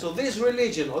 So this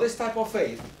religion or this type of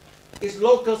faith is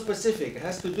local specific. It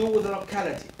has to do with the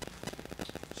locality.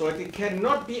 So it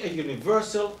cannot be a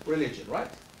universal religion,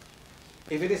 right?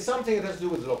 If it is something that has to do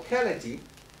with locality,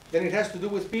 then it has to do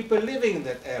with people living in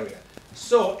that area.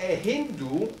 So a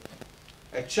Hindu,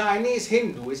 a Chinese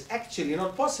Hindu, is actually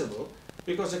not possible,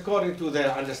 because according to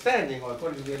their understanding, or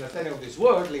according to the understanding of this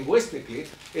word, linguistically,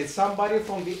 it's somebody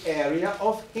from the area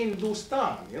of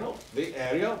Hindustan, you know, the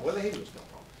area where the Hindus come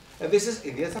from. And this is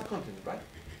Indian subcontinent, right?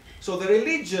 So the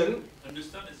religion...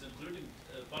 Hindustan is including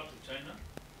part of China?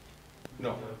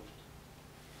 No.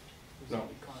 No.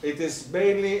 It is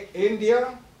mainly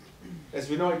India, as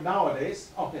we know it nowadays.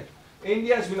 Okay.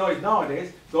 India, as we know it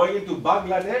nowadays, going into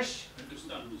Bangladesh,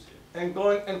 Hindustan was here. and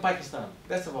going in Pakistan.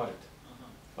 That's about it.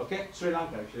 Uh-huh. Okay? Sri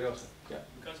Lanka actually also. Yeah.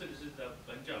 Because this is the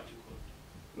Punjab you call.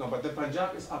 No, but the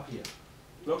Punjab is up here.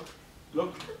 Look,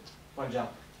 look, Punjab.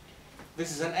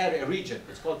 This is an area, a region.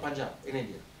 It's called Punjab in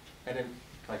India and in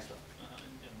Pakistan.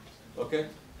 Uh-huh. Okay?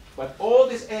 But all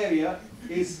this area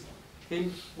is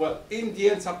in, well,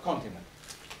 Indian subcontinent.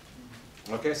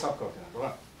 Okay, subcontinent,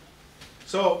 right.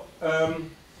 So,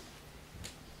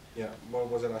 yeah, what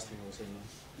was the last thing I was saying now?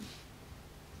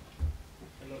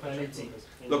 Locality.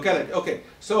 Locality, okay.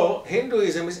 So,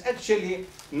 Hinduism is actually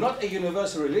not a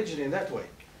universal religion in that way.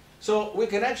 So, we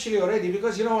can actually already,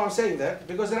 because you know why I'm saying that?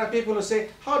 Because there are people who say,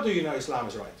 how do you know Islam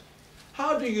is right?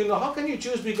 How do you know, how can you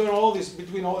choose between all these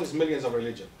millions of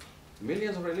religions?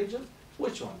 Millions of religions?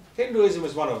 Which one? Hinduism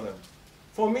is one of them.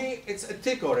 For me, it's a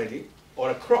tick already,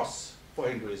 or a cross for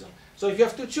Hinduism. So if you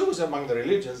have to choose among the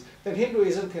religions, then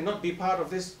Hinduism cannot be part of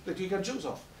this that you can choose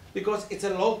of, because it's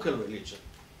a local religion.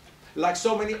 Like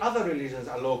so many other religions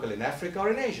are local in Africa or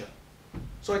in Asia.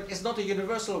 So it's not a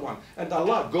universal one. And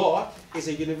Allah, God, is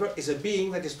a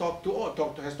being that is has talked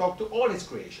to all His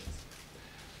creations.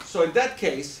 So in that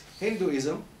case,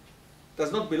 Hinduism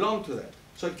does not belong to that.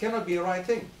 So it cannot be a right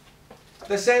thing.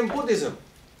 The same Buddhism.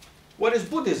 What is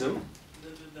Buddhism?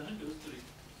 The Hindu history,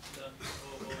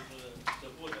 the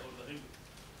Buddha or the Hindu,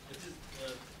 it is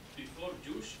before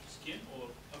Jewish skin or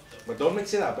after? But don't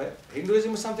mix it up. Eh?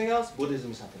 Hinduism is something else,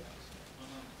 Buddhism is something else.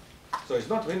 So it's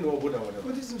not Hindu or Buddha or whatever.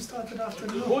 Buddhism started after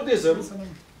Nuh. Buddhism,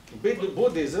 When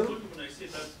Buddhism, I say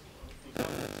that, for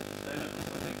example, Thailand or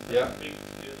something, Yeah. big,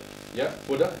 yeah,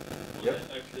 Buddha, yeah,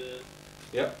 like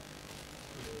yeah.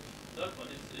 that one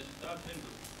is that Hindu.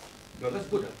 No, that's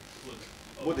Buddha, Buddha.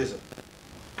 Buddhism.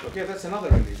 Okay, that's another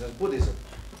religion, that's Buddhism.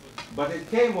 But it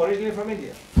came originally from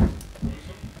India.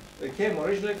 It came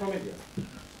originally from India.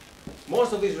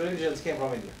 Most of these religions came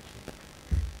from India.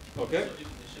 Okay?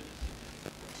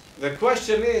 The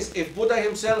question is if Buddha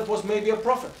himself was maybe a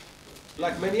prophet,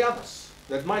 like many others.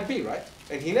 That might be, right?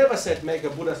 And he never said, make a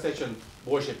Buddha statue and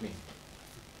worship me.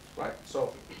 Right?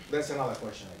 So, that's another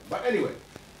question. But anyway,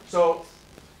 so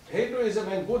Hinduism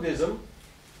and Buddhism,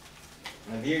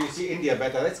 and here you see India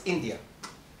better, that's India.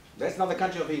 That's not the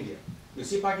country of India. You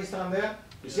see Pakistan there,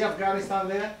 you see Afghanistan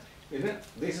there, isn't it?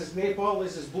 This is Nepal,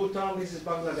 this is Bhutan, this is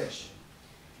Bangladesh.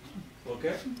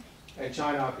 Okay? And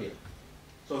China up here.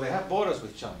 So they have borders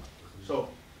with China. So,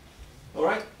 all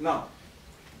right, now,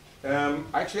 I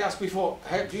actually asked before,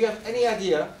 do you have any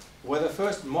idea where the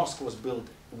first mosque was built?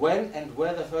 When and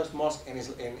where the first mosque in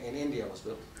India was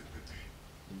built?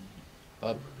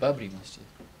 Babri Masjid.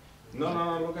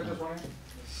 No, look at this one here.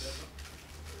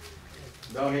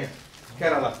 Down here,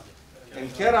 Kerala. In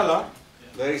Kerala,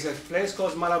 there is a place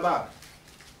called Malabar.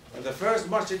 And the first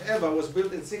masjid ever was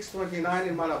built in 629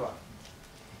 in Malabar.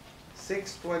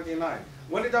 629.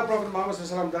 When did our Prophet Muhammad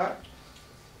ﷺ die?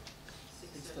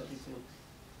 632.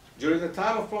 During the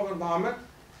time of Prophet Muhammad,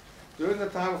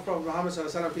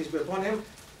 ﷺ, peace be upon him,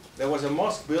 there was a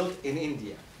mosque built in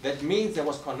India. That means there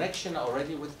was connection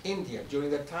already with India during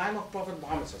the time of Prophet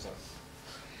Muhammad ﷺ.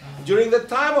 During the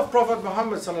time of Prophet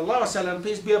Muhammad ﷺ,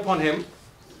 peace be upon him,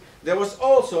 there was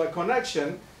also a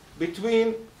connection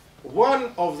between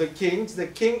one of the kings, the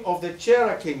king of the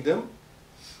Chera kingdom.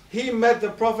 He met the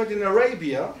Prophet in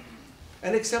Arabia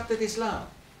and accepted Islam.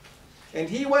 And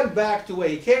he went back to where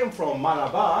he came from,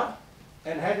 Malabar,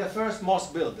 and had the first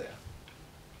mosque built there.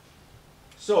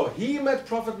 So he met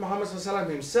Prophet Muhammad ﷺ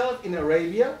himself in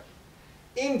Arabia,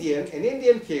 an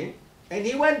Indian king, and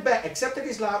he went back, accepted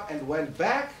Islam, and went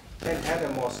back and had a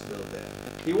mosque built there.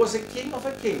 He was a king of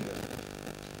a kingdom.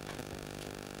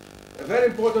 A very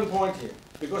important point here,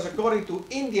 because according to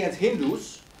Indians,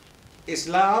 Hindus,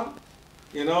 Islam,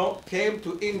 came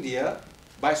to India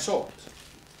by sword.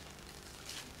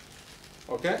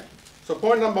 Okay? So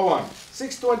point number one,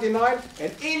 629,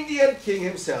 an Indian king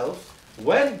himself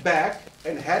went back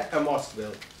and had a mosque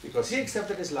built because he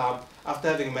accepted Islam after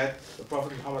having met the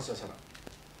Prophet Muhammad ﷺ.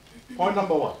 Point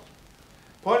number one.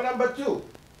 Point number two,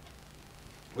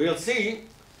 we'll see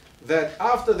that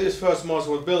after this first mosque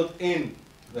was built in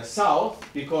the south,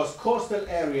 because coastal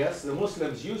areas, the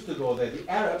Muslims used to go there, the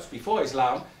Arabs before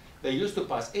Islam, they used to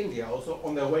pass India also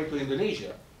on their way to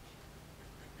Indonesia.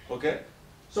 Okay?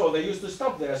 So they used to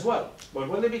stop there as well. But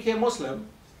when they became Muslim,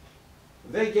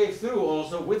 they gave through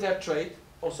also with their trade,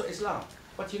 also Islam.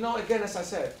 But again, as I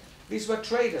said, these were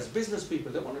traders, business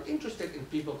people. They were not interested in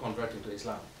people converting to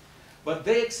Islam. But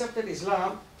they accepted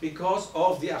Islam because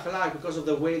of the akhlaq, because of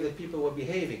the way that people were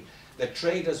behaving. The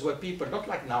traders were people, not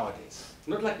like nowadays,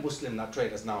 not like Muslim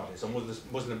traders nowadays, or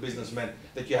Muslim businessmen,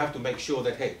 that you have to make sure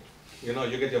that, hey, you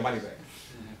get your money back.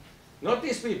 Not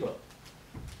these people.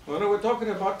 We're talking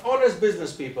about honest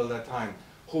business people at that time,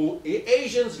 who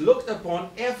Asians looked upon,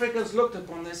 Africans looked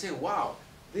upon, they say, wow,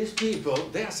 these people,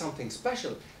 they are something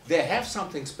special. They have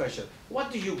something special.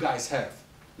 What do you guys have?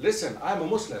 Listen, I'm a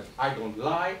Muslim. I don't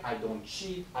lie, I don't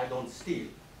cheat, I don't steal.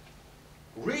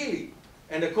 Really?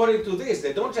 And according to this,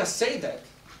 they don't just say that,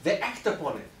 they act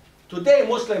upon it. Today,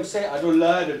 Muslims say, I don't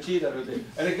lie, I don't cheat, I don't do.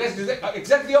 And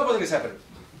exactly the opposite is happening.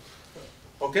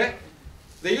 Okay?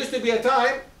 There used to be a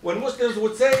time when Muslims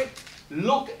would say,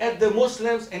 look at the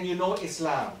Muslims and you know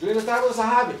Islam. During the time of the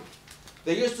Sahabi,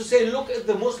 they used to say, look at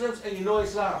the Muslims and you know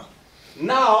Islam.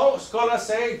 Now, scholars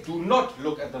say, do not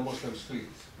look at the Muslims, please.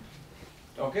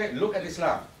 Okay? Look at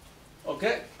Islam.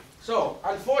 Okay? So,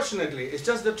 unfortunately, it's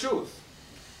just the truth.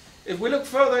 If we look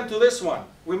further into this one,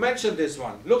 we mentioned this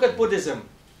one. Look at Buddhism.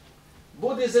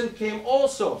 Buddhism came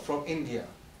also from India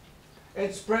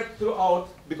and spread throughout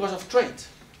because of trade.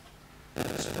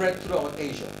 Spread throughout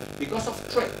Asia because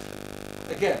of trade.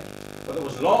 Again, but it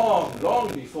was long,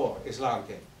 long before Islam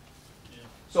came. Yeah.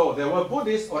 So there were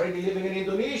Buddhists already living in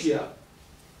Indonesia,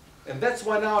 and that's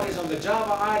why nowadays on the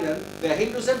Java island there are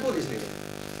Hindus and Buddhists living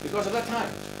because of that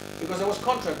time, because there was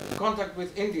contact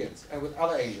with Indians and with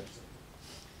other Asians.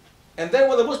 And then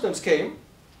when the Muslims came,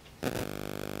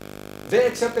 they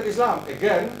accepted Islam.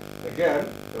 Again,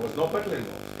 there was no battle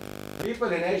involved. People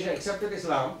in Asia accepted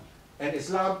Islam, and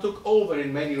Islam took over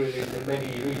in many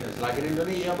regions, like in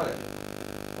Indonesia, Malaysia.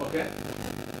 Okay?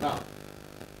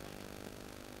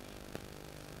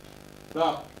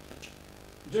 Now,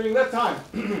 during that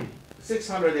time,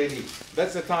 600 AD,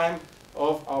 that's the time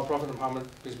of our Prophet Muhammad,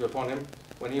 peace be upon him,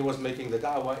 when he was making the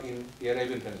da'wah in the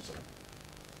Arabian Peninsula.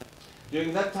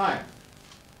 During that time,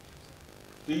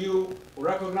 do you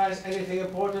recognize anything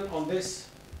important on this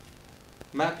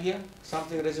map here?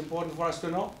 Something that is important for us to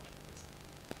know?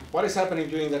 What is happening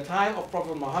during the time of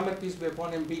Prophet Muhammad, peace be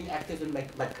upon him, being active in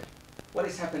Mecca? What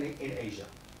is happening in Asia?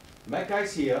 Mecca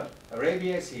is here,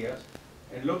 Arabia is here,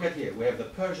 and look at here. We have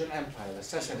the Persian Empire, the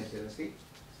Sassanid dynasty.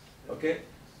 Okay?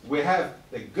 We have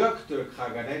the Göktürk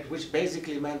Khaganate, which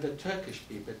basically meant the Turkish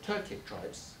people, Turkic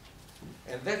tribes.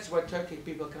 And that's where Turkic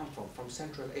people come from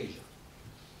Central Asia.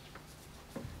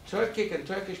 Turkic and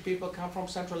Turkish people come from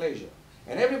Central Asia.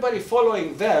 And everybody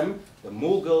following them, the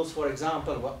Mughals, for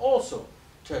example, were also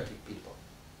Turkic people.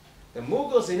 The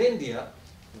Mughals in India,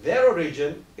 their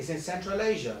origin is in Central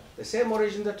Asia, the same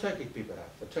origin the Turkic people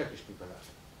have, the Turkish people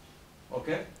have.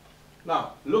 Okay?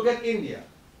 Now, look at India.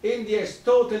 India is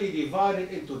totally divided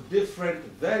into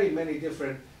very many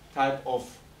different type of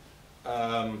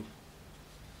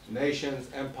nations,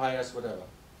 empires, whatever.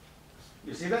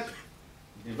 You see that?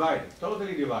 Divided,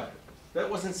 totally divided. That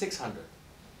was in 600.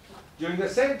 During the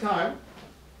same time,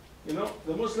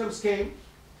 the Muslims came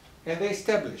and they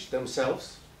established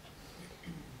themselves.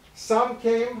 Some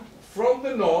came from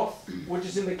the north, which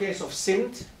is in the case of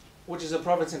Sindh, which is a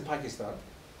province in Pakistan.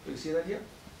 You see that here?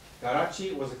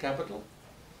 Karachi was the capital.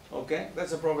 Okay,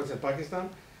 that's a province in Pakistan.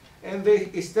 And they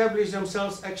established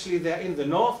themselves actually there in the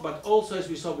north, but also, as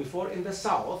we saw before, in the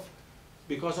south,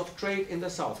 because of trade in the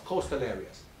south, coastal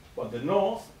areas. But the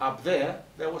north, up there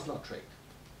was no trade.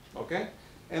 Okay?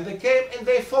 And they came and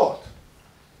they fought.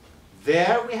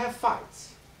 There we have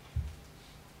fights.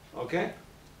 Okay?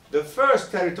 The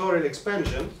first territorial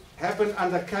expansion happened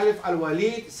under Caliph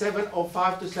al-Walid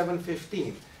 705 to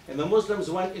 715. And the Muslims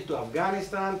went into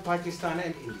Afghanistan, Pakistan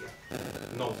and India,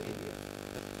 North India.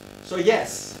 So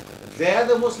yes, there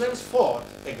the Muslims fought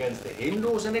against the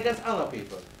Hindus and against other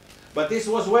people. But this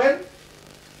was when?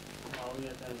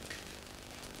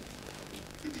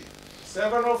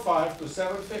 705 to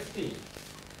 715.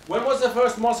 When was the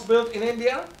first mosque built in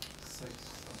India?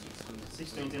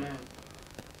 629.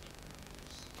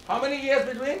 How many years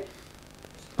between?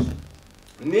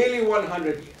 Nearly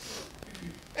 100 years.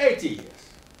 80 years.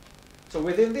 So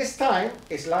within this time,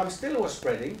 Islam still was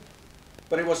spreading,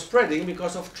 but it was spreading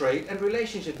because of trade and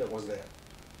relationship that was there.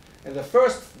 And the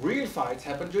first real fights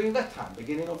happened during that time,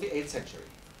 beginning of the 8th century.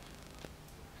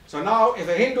 So now, if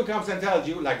a Hindu comes and tells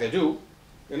you, like they do,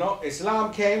 you know,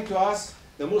 Islam came to us,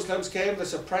 the Muslims came, they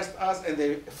suppressed us, and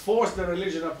they forced the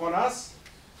religion upon us,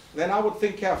 then I would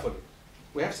think carefully.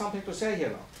 We have something to say here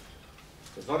now.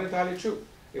 It's not entirely true.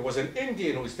 It was an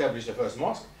Indian who established the first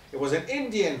mosque. It was an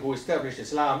Indian who established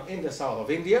Islam in the south of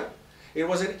India. It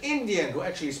was an Indian who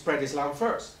actually spread Islam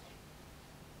first.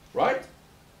 Right?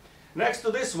 Next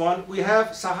to this one, we have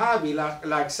Sahabi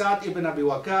like Sa'd ibn Abi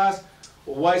Waqqas,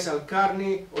 Uwais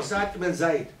al-Qarni, or Sa'd ibn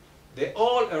Zayd. They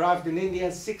all arrived in India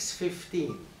in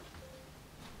 615.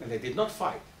 And they did not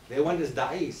fight. They went as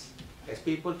da'is, as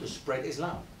people to spread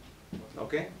Islam.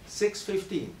 Okay?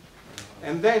 615.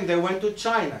 And then they went to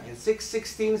China in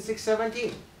 616,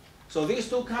 617. So these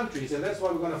two countries, and that's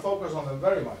why we're going to focus on them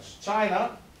very much.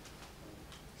 China,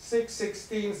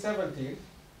 616, 17,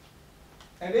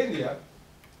 and India,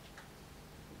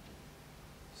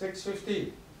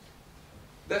 615.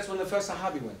 That's when the first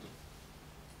Sahabi went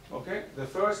to. Okay? The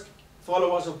first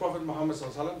followers of Prophet Muhammad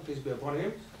ﷺ, peace be upon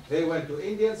him, they went to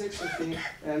India in 615,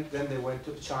 and then they went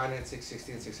to China in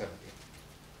 616, 617.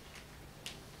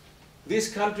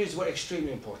 These countries were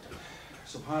extremely important.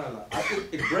 SubhanAllah.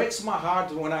 It breaks my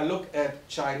heart when I look at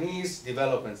Chinese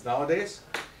developments nowadays,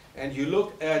 and you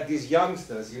look at these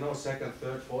youngsters, you know, second,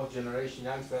 third, fourth generation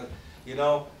youngsters, you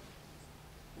know,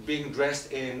 being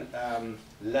dressed in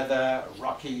leather,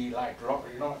 rocky, you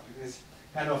know, this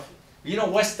kind of, you know,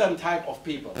 Western type of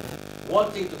people,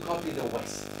 wanting to copy the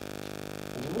West.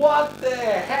 What the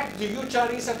heck do you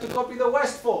Chinese have to copy the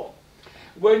West for?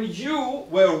 When you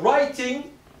were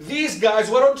writing, these guys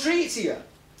were on trees here.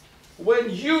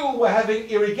 When you were having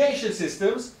irrigation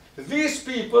systems, these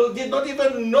people did not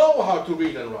even know how to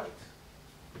read and write.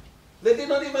 They did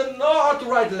not even know how to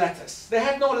write letters. They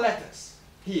had no letters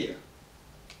here.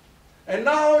 And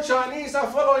now Chinese are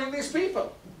following these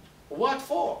people. What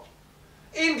for?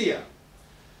 India.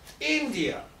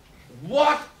 India.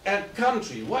 What a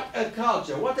country, what a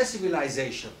culture, what a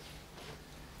civilization.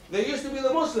 There used to be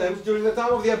the Muslims during the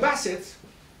time of the Abbasids.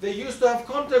 They used to have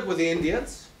contact with the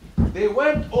Indians. They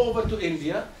went over to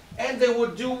India and they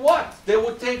would do what? They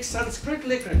would take Sanskrit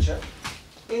literature.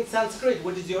 In Sanskrit,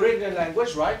 which is the original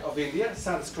language, right, of India,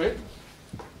 Sanskrit.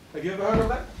 Have you ever heard of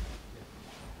that?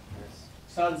 Yes.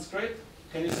 Sanskrit.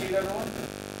 Can you see it, everyone?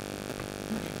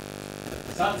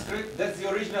 Sanskrit, that's the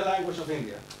original language of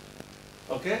India.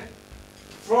 Okay?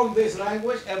 From this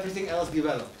language, everything else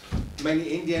developed. Many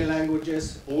Indian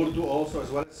languages, Urdu also, as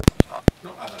well as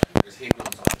no other languages, Hindu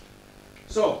and so on.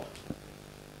 So,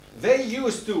 they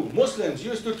used to, Muslims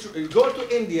used to go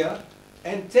to India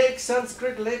and take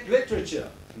Sanskrit literature,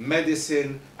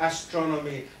 medicine,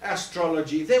 astronomy,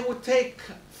 astrology. They would take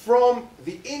from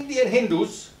the Indian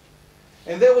Hindus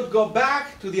and they would go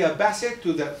back to the Abbasid,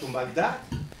 to Baghdad,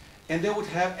 and they would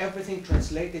have everything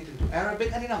translated into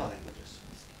Arabic and in other languages.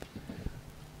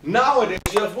 Nowadays,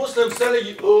 you have Muslims telling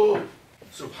you, oh,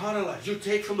 subhanAllah, you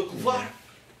take from the kuffar,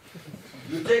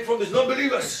 you take from these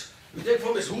non-believers, you take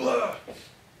from this hua.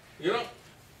 You know,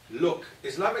 look,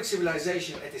 Islamic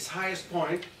civilization at its highest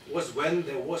point was when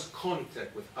there was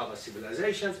contact with other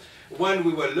civilizations, when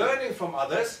we were learning from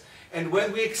others, and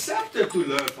when we accepted to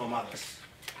learn from others.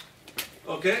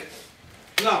 Okay?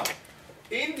 Now,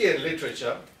 Indian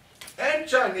literature and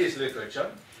Chinese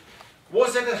literature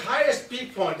was at the highest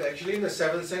peak point actually in the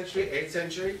 7th century, 8th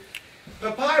century.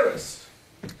 Papyrus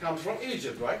comes from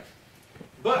Egypt, right?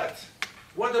 But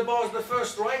what about the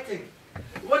first writing?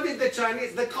 What did the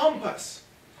Chinese, the compass?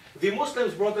 The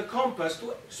Muslims brought the compass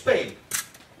to Spain.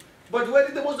 But where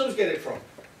did the Muslims get it from?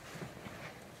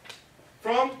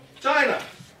 From China.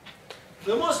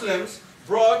 The Muslims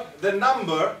brought the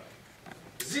number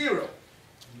 0,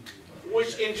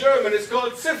 which in German is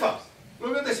called Ziffer.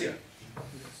 Look at this here.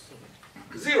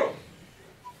 0.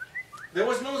 There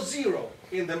was no 0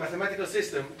 in the mathematical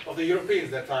system of the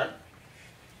Europeans that time.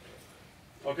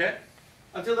 Okay?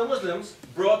 Until the Muslims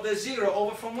brought the 0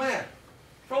 over from where?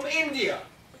 From India.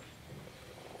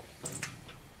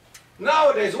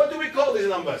 Nowadays, what do we call these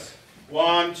numbers?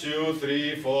 1, 2,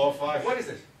 3, 4, 5. What is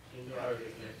this?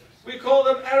 We call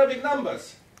them Arabic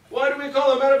numbers. Why do we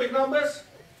call them Arabic numbers?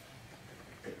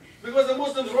 Because the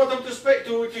Muslims brought them to Spain,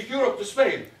 to Europe, to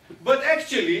Spain. But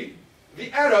actually,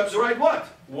 the Arabs write what?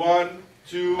 1,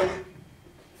 2,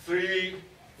 3,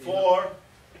 4,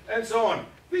 and so on.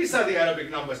 These are the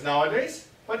Arabic numbers nowadays,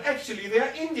 but actually they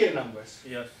are Indian numbers.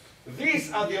 Yes.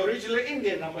 These are the original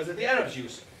Indian numbers that the Arabs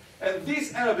use. And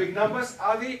these Arabic numbers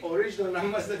are the original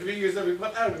numbers that we use that we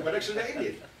call Arabic, but actually they're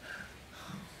Indian.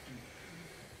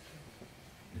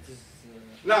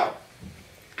 Now,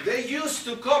 they used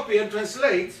to copy and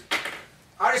translate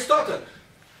Aristotle,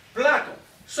 Plato,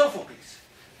 Sophocles,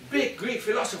 big Greek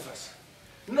philosophers.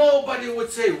 Nobody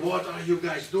would say, what are you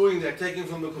guys doing there, taking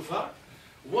from the kuffar?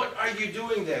 What are you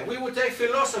doing there? We would take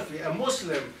philosophy. A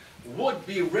Muslim would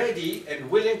be ready and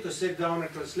willing to sit down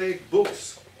and translate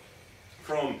books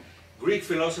from Greek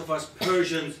philosophers,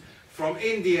 Persians, from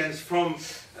Indians, from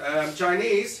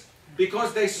Chinese,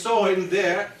 because they saw in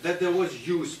there that there was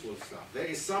useful stuff. There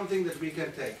is something that we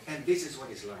can take, and this is what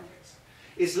Islam is.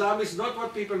 Islam is not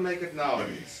what people make it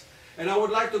nowadays. And I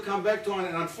would like to come back to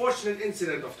an unfortunate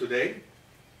incident of today.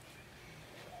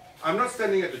 I'm not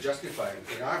standing here to justify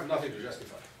anything. I have nothing to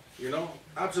justify. You know,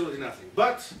 absolutely nothing.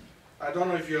 But I don't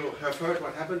know if you have heard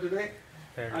what happened today.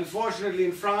 Unfortunately,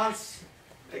 in France,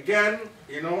 again,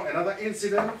 you know, another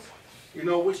incident, you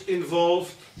know, which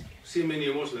involved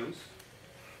seemingly Muslims.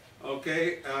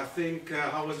 Okay, I think,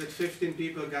 how was it, 15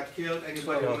 people got killed.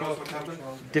 Anybody knows what happened?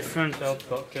 Different 12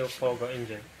 got killed, 4 got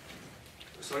injured.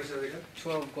 Sorry, say that again?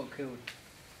 12 got killed.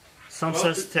 Some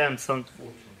says 10, some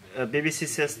BBC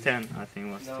says 10, I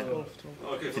think was 10.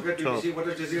 Okay, forget BBC. What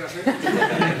does Jazeera say?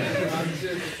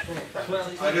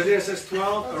 Jazeera says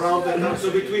 12, around that number, so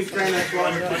between 10 and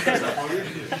 12.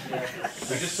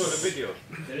 We just saw the video.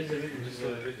 There is a video. We just saw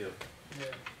the video. Yeah.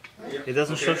 It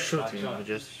doesn't Okay. show shooting, but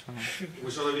just... We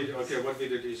saw the video. Okay, what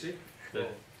video do you see?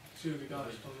 Two of the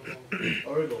guys on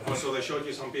the wall. Oh, so they showed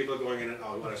you some people going in and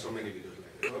out. Well, there's so many videos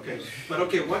like that. Okay. But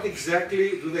okay, what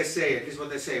exactly do they say? At least what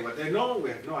they say. What they know,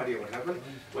 we have no idea what happened,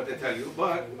 what they tell you.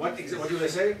 But what do they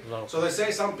say? So they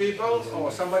say some people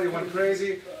or somebody went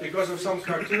crazy because of some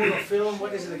cartoon or film.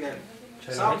 What is it again?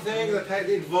 Something that had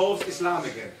involved Islam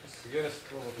again.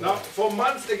 Now, for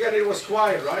months again it was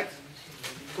quiet, right?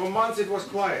 For months it was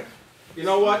quiet. You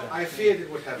know what? I feared it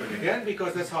would happen again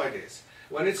because that's how it is.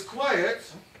 When it's quiet,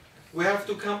 we have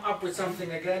to come up with something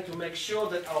again to make sure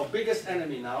that our biggest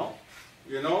enemy now,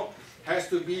 you know, has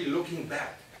to be looking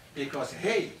bad. Because,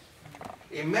 hey,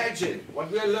 imagine what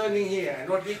we are learning here, and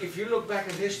what if you look back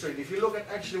in history, if you look at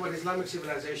actually what Islamic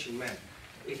civilization meant,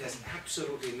 it has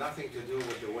absolutely nothing to do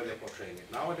with the way they're portraying it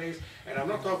nowadays. And I'm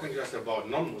not talking just about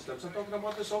non-Muslims, I'm talking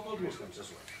about the so-called Muslims as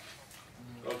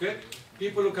well. Okay?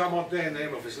 People who come out there in the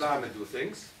name of Islam and do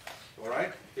things, all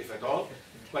right, if at all.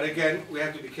 But again, we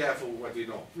have to be careful what we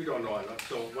know. We don't know a lot,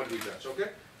 so what we judge, okay?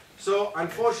 So,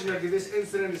 unfortunately, this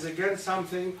incident is again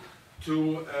something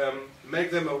to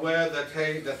make them aware that,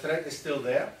 hey, the threat is still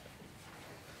there.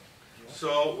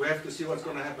 So, we have to see what's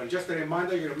going to happen. Just a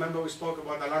reminder, you remember we spoke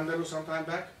about Al-Andalus some time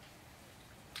back?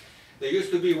 There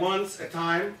used to be once a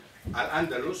time,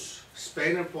 Al-Andalus,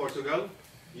 Spain and Portugal,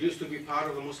 used to be part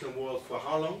of the Muslim world for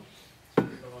how long?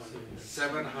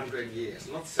 700 years.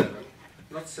 Not 7,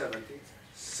 not 70.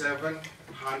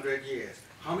 700 years.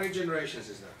 How many generations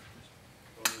is that?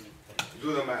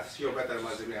 Do the maths. You're better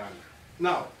than me.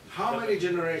 Now, how many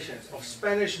generations of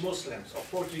Spanish Muslims, of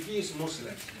Portuguese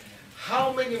Muslims,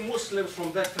 how many Muslims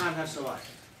from that time have survived?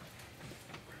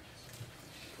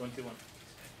 21.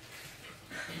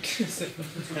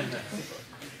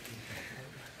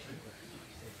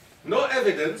 No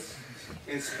evidence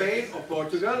in Spain or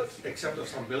Portugal, except of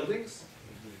some buildings,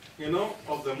 you know,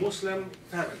 of the Muslim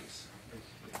families.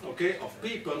 Okay, of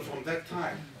people from that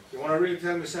time. You want to really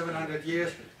tell me 700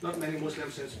 years, not many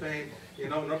Muslims in Spain, you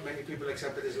know, not many people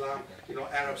accepted Islam, you know,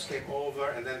 Arabs came over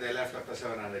and then they left after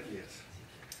 700 years.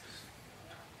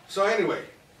 So anyway,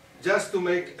 just to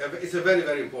make, it's a very,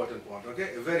 very important point,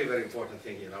 okay? A very, very important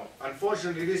thing, you know.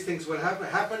 Unfortunately, these things will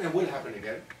happen and will happen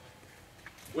again.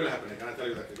 Will happen again, I'll tell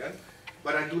you that again.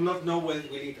 But I do not know where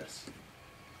it will lead us.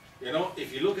 You know,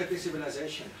 if you look at this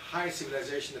civilization, high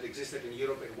civilization that existed in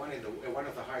Europe and one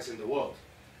of the highest in the world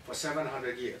for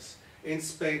 700 years, in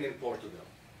Spain and Portugal.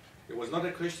 It was not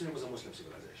a Christian, it was a Muslim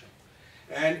civilization.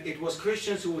 And it was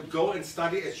Christians who would go and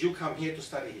study as you come here to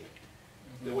study here.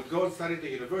 They would go and study the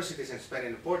universities in Spain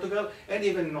and Portugal, and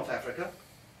even in North Africa.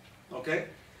 Okay?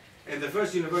 And the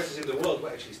first universities in the world were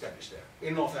actually established there,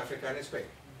 in North Africa and in Spain.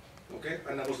 Okay?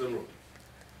 And the Muslim rule.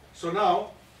 So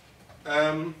now,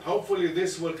 Hopefully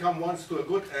this will come once to a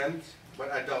good end,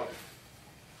 but I doubt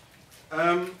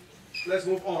it. Let's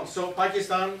move on. So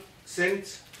Pakistan,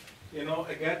 Sindh, you know,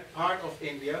 again, part of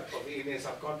India, of the Indian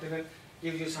subcontinent,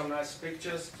 gives you some nice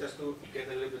pictures just to get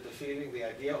a little bit of feeling, the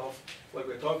idea of what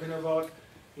we're talking about.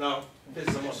 Now, this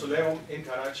is a mausoleum in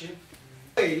Karachi.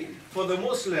 For the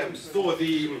Muslims, for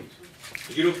the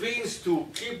Europeans to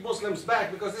keep Muslims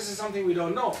back, because this is something we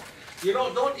don't know. You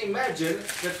know, don't imagine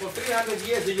that for 300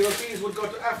 years the Europeans would go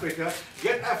to Africa,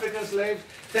 get African slaves,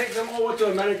 take them over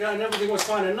to America, and everything was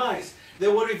fine and nice.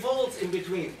 There were revolts in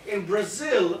between. In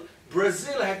Brazil,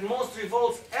 Brazil had most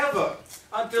revolts ever.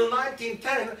 Until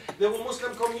 1910, there were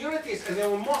Muslim communities and there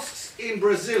were mosques in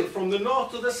Brazil from the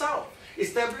north to the south,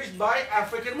 established by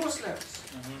African Muslims.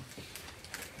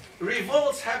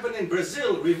 Revolts happened in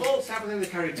Brazil, revolts happened in the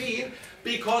Caribbean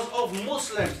because of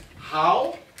Muslims.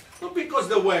 How? Not because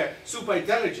they were super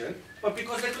intelligent, but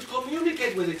because they could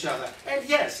communicate with each other. And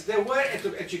yes, they were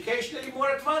educationally more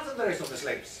advanced than the rest of the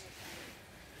slaves.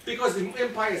 Because the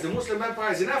empires, the Muslim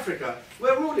empires in Africa,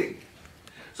 were ruling.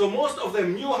 So most of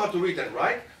them knew how to read and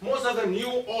write. Most of them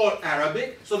knew all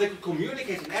Arabic, so they could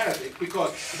communicate in Arabic.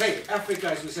 Because, hey,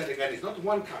 Africa, as we said again, is not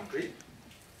one country.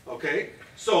 Okay?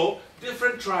 So,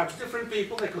 different tribes, different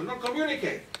people, they could not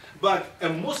communicate. But a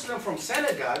Muslim from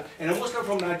Senegal, and a Muslim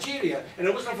from Nigeria, and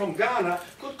a Muslim from Ghana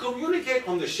could communicate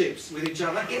on the ships with each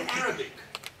other in Arabic.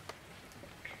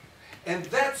 And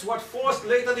that's what forced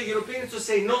later the Europeans to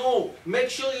say, no, make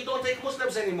sure you don't take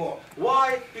Muslims anymore.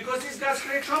 Why? Because these guys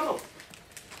create trouble.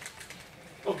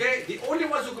 Okay? The only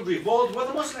ones who could revolt were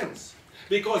the Muslims.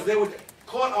 Because they would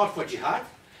call out for jihad.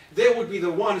 They would be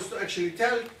the ones to actually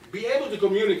be able to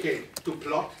communicate, to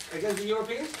plot against the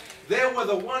Europeans. They were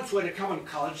the ones who had a common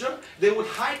culture. They would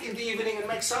hide in the evening and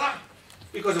make salah.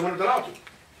 Because they weren't allowed to.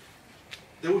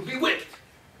 They would be whipped.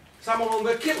 Some of them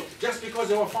were killed just because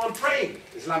they were found praying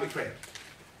Islamic prayer.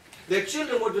 Their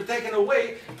children would be taken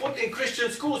away, put in Christian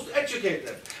schools to educate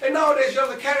them. And nowadays you have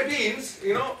the Caribbeans,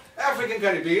 you know, African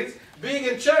Caribbeans, being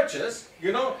in churches,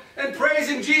 you know, and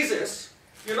praising Jesus,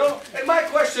 you know. And my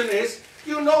question is,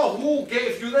 you know who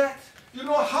gave you that? You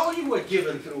know how you were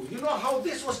given through. You know how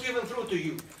this was given through to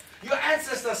you. Your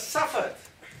ancestors suffered.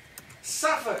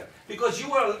 Suffered. Because you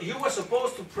were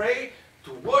supposed to pray,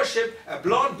 to worship a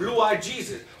blonde, blue-eyed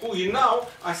Jesus, who you now,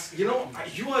 you know,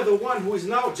 you are the one who is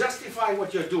now justifying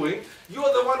what you're doing. You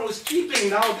are the one who is keeping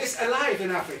now this alive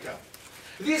in Africa.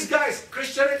 These guys,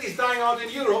 Christianity is dying out in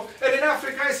Europe, and in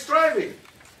Africa is thriving.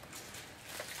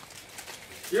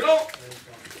 You know,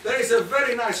 there is a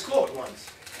very nice quote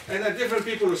once, and there are different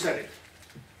people who said it.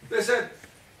 They said,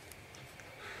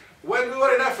 when we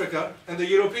were in Africa and the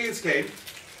Europeans came,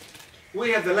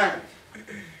 we had the land.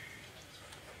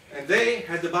 And they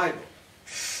had the Bible.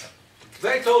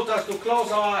 They told us to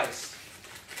close our eyes.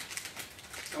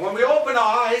 And when we opened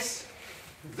our eyes,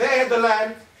 they had the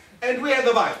land and we had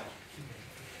the Bible.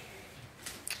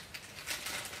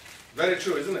 Very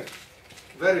true, isn't it?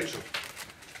 Very true.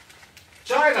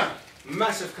 China,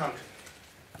 massive country.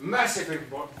 Massively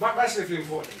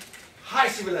important. High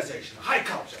civilization, high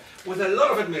culture. With a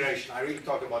lot of admiration. I really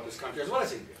talk about this country as well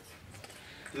as India.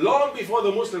 Long before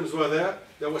the Muslims were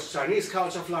there was Chinese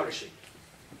culture flourishing.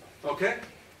 Okay?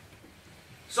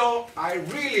 So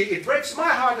it breaks my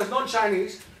heart as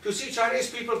non-Chinese to see Chinese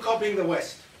people copying the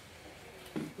West.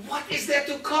 What is there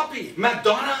to copy?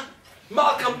 Madonna?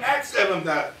 Malcolm X?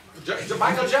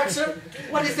 Michael Jackson?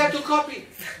 What is there to copy?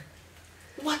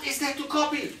 What is there to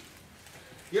copy?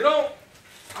 You know,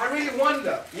 I really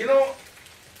wonder. You know,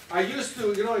 I used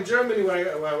to, you know, in Germany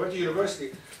where I went to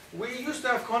university, we used to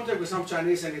have contact with some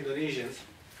Chinese and Indonesians,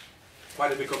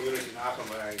 quite a big community in Aachen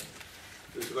where I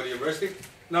used to go to university.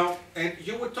 Now, and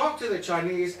you would talk to the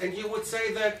Chinese and you would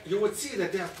say that, you would see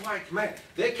that they are quite men.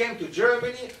 They came to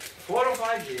Germany 4 or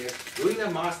 5 years, doing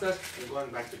their masters and going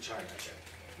back to China.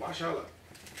 Mashallah.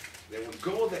 They would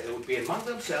go there, they would be among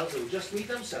themselves, they would just meet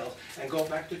themselves and go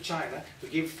back to China to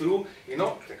give through, you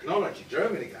know, technology.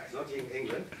 Germany, guys, not in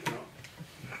England, you know.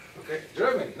 Okay,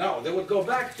 Germany. Now, they would go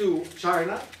back to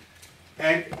China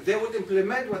and they would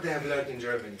implement what they have learned in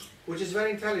Germany, which is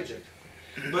very intelligent.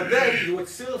 But then you would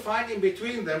still find in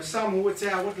between them some who would say,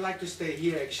 I would like to stay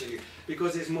here actually,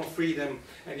 because there's more freedom,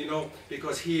 and you know,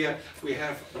 because here we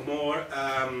have more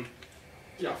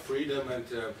freedom, and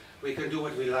we can do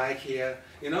what we like here.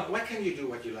 You know, why can you do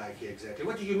what you like here exactly?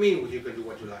 What do you mean when you can do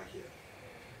what you like here?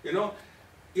 You know,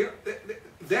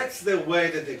 that's the way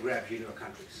that they grab you in your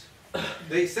countries.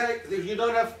 They say if you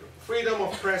don't have freedom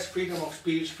of press, freedom of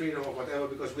speech, freedom of whatever,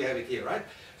 because we have it here, right?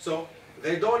 So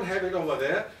they don't have it over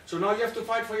there, so now you have to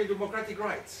fight for your democratic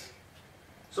rights.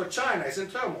 So China is in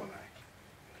turmoil now.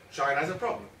 China has a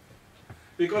problem.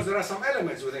 because there are some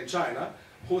elements within China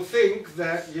who think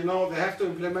that, you know, they have to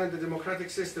implement the democratic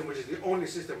system, which is the only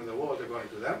system in the world according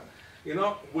to them, you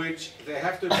know, which they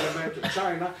have to implement to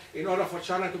China in order for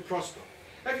China to prosper.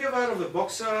 Have you ever heard of the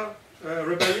Boxer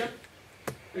Rebellion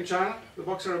in China? The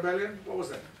Boxer Rebellion? What was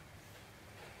that?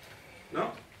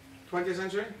 No? 20th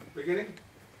century? Beginning?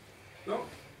 No?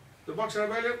 The Boxer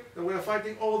Rebellion? They were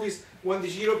fighting all these, when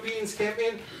these Europeans came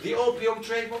in, the opium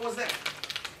trade, what was that?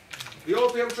 The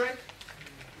opium trade?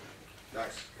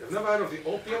 Nice. You've never heard of the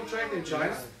opium trade in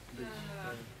China?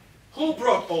 Who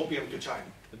brought opium to China?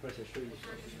 The British.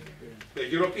 The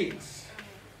Europeans.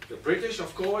 The British,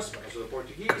 of course, but also the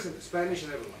Portuguese and the Spanish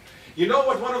and everyone. You know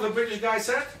what one of the British guys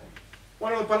said?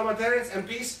 One of the parliamentarians,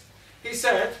 MPs? He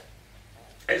said,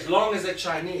 as long as the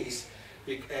Chinese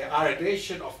are a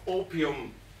nation of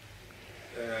opium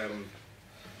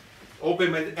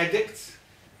addicts,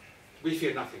 we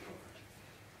fear nothing from them.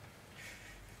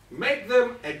 Make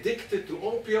them addicted to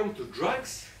opium, to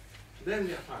drugs, then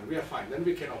we are fine. We are fine. Then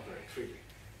we can operate freely.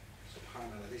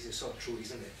 SubhanAllah, this is so true,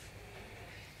 isn't it?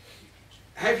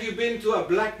 Have you been to a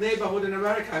black neighborhood in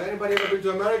America? Have anybody ever been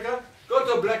to America? Go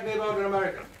to a black neighborhood in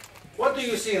America. What do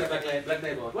you see in a black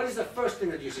neighborhood? What is the first thing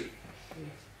that you see?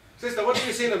 Sister, what do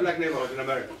you see in a black neighborhood in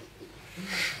America?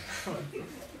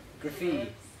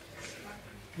 Graffiti.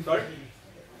 Sorry?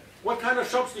 What kind of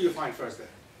shops do you find first there?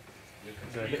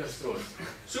 Liquor stores.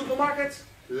 Supermarkets?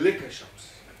 Liquor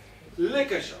shops.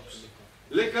 Liquor shops.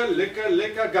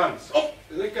 Liquor, guns. Oh!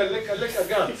 Liquor,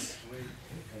 guns.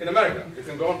 In America, you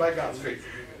can go and buy guns free.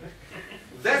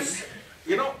 That's,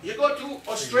 you know, you go to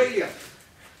Australia.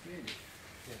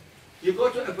 You go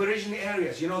to Aboriginal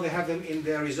areas, you know, they have them in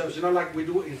their reserves. You know, like we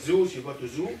do in zoos, you go to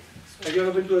zoo. Have you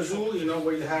ever been to a zoo, you know,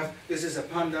 where you have, this is a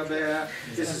panda bear,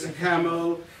 this is a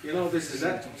camel, you know, this is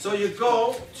that. So you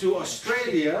go to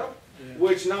Australia,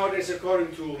 which nowadays,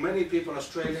 according to many people,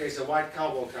 Australia is a white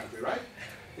cowboy country, right?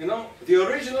 You know, the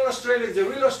original Australians, the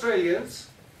real Australians,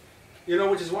 you know,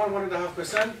 which is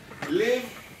 1.5%, live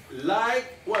like,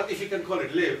 well, if you can call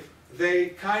it live, they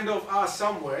kind of are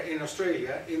somewhere in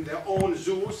Australia in their own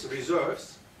zoos,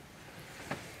 reserves.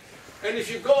 And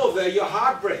if you go there, your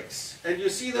heart breaks, and you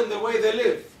see them the way they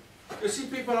live. You see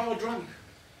people are all drunk.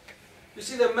 You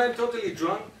see the men totally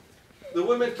drunk, the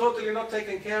women totally not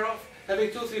taken care of, having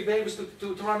 2-3 babies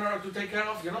to run around to take care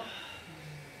of, you know.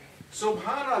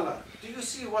 Subhanallah, do you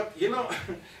see what, you know,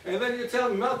 and then you tell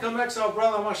me, Malcolm X, our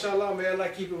brother, mashallah, may Allah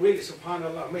keep it really,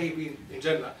 subhanallah, may he be in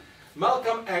Jannah.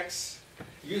 Malcolm X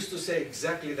used to say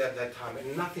exactly that at that time,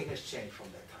 and nothing has changed from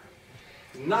that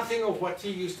time. Nothing of what he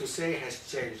used to say has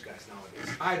changed, guys,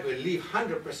 nowadays. I believe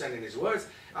 100% in his words.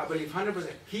 I believe 100%.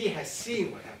 He has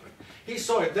seen what happened. He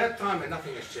saw it that time and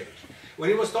nothing has changed. When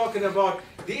he was talking about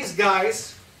these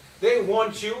guys, they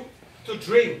want you to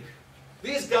drink.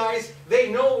 These guys,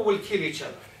 they know we will kill each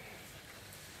other.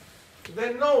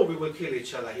 They know we will kill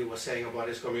each other, he was saying about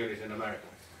his community in America.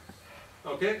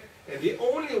 Okay? And the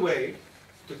only way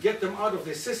to get them out of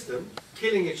this system,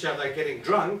 killing each other, getting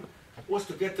drunk, was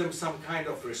to get them some kind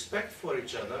of respect for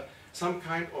each other, some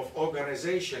kind of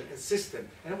organization and system.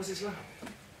 And that was Islam.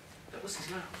 That was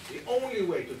Islam. The only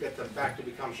way to get them back to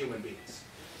become human beings.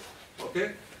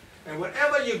 Okay? And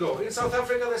wherever you go, in South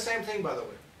Africa, the same thing, by the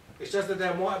way. It's just that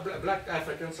they're more black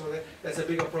Africans, so that's a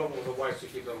bigger problem with the whites to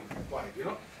keep them quiet, you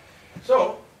know?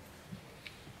 So,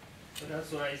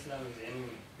 that's why Islam is the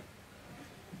enemy.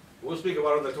 we'll speak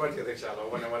about it on the 20th, inshallah,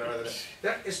 whenever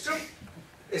that is true.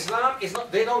 Islam is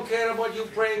not, they don't care about you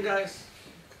praying, guys.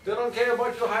 They don't care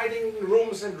about you hiding in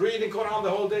rooms and reading Quran the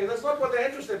whole day. That's not what they're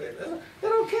interested in. They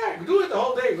don't care. Do it the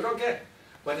whole day. We don't care.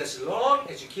 But as long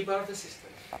as you keep out of the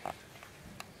system.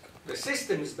 The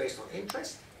system is based on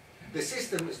interest. The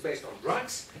system is based on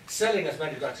drugs, selling as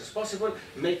many drugs as possible,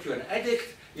 make you an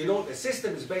addict. You know, the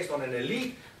system is based on an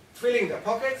elite filling their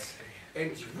pockets.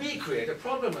 And we create a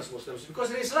problem as Muslims.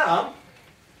 Because in Islam,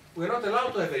 we're not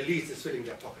allowed to have elites that's filling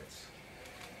their pockets.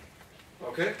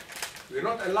 Okay? We're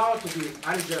not allowed to be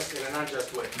unjust in an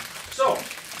unjust way. So,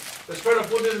 the spread of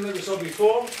Buddhism that we saw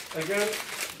before, again,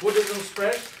 Buddhism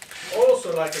spread,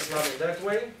 also like Islam in that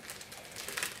way.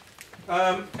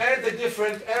 And the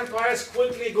different empires,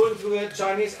 quickly going through the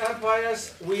Chinese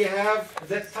empires, we have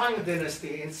the Tang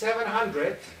dynasty. In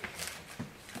 700,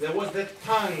 there was the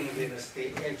Tang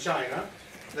dynasty in China.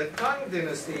 The Tang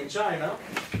dynasty in China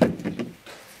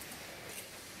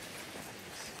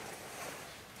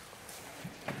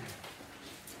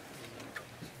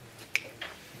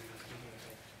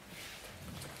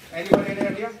anybody any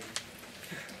idea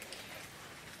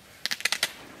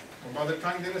about the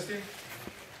Tang dynasty?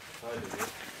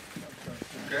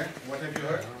 Okay, what have you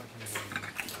heard?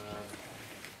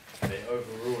 They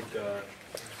overruled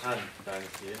hand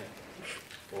dynasty, isn't it?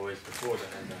 Or is before the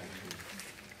Han dynasty?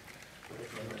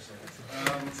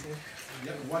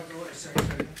 Yeah, what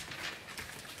secretary?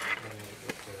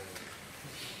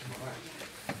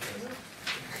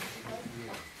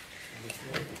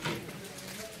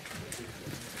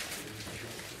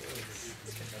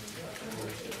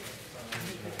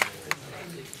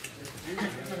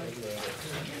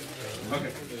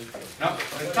 Okay. Now,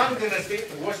 the Tang dynasty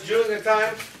was during the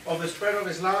time of the spread of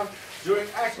Islam,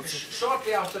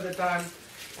 shortly after the time,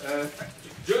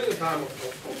 during the time of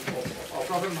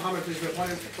Prophet Muhammad, peace be upon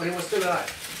him, when he was still alive,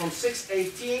 from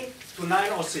 618 to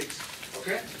 906.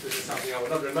 Okay? This is something I will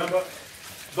not remember.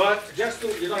 But just to,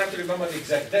 you don't have to remember the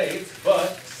exact dates,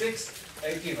 but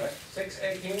 618, right?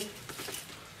 618.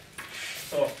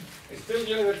 So, it's still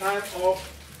during the time of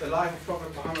the life of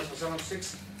Prophet Muhammad,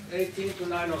 618 to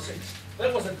 906.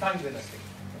 That was the Tang dynasty.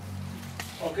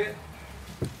 Okay?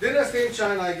 Dynasty in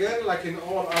China, again, like in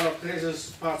all other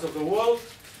places, parts of the world,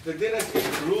 the dynasty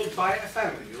is ruled by a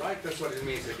family, right? That's what it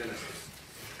means, a dynasty.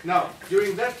 Now,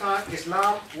 during that time,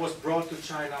 Islam was brought to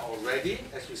China already,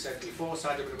 as we said before,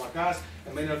 Sa'd ibn Waqqas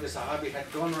and many of the Sahabi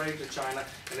had gone already to China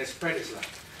and they spread Islam.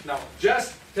 Now,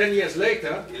 just 10 years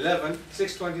later,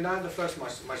 629, the first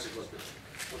masjid was built.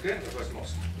 Okay, the first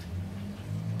mosque.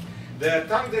 The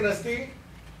Tang dynasty,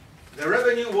 the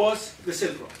revenue was the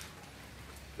Silk Road.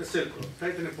 The Silk Road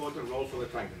played an important role for the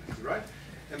Tang dynasty, right?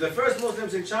 And the first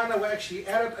Muslims in China were actually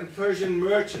Arab and Persian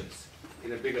merchants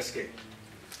in a bigger scale.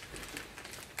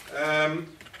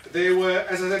 They were,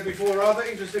 as I said before, rather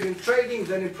interested in trading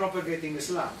than in propagating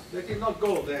Islam. They did not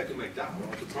go there to make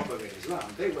da'wah or to propagate Islam.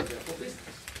 They were there for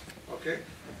business. Okay?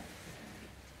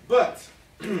 But,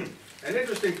 an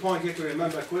interesting point here to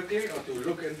remember quickly, or to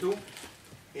look into,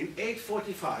 in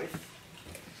 845,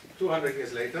 200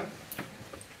 years later,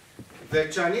 the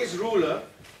Chinese ruler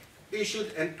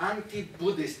issued an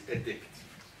anti-Buddhist edict.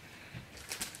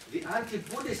 The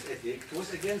anti-Buddhist edict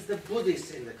was against the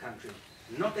Buddhists in the country,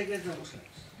 not against the Muslims.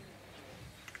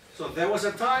 So there was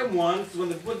a time once when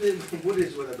the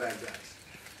Buddhists were the bad guys,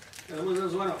 and the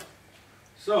Muslims were not.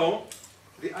 So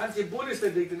the anti-Buddhist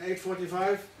edict in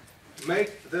 845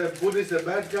 made the Buddhists the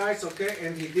bad guys, okay,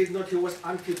 and he was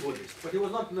anti-Buddhist. But he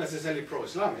was not necessarily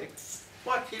pro-Islamic,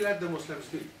 but he let the Muslims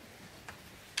be.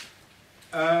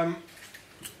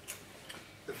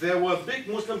 There were big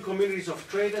Muslim communities of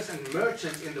traders and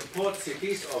merchants in the port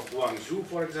cities of Guangzhou,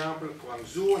 for example,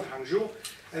 Guangzhou and Hangzhou,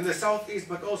 in the southeast,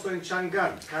 but also in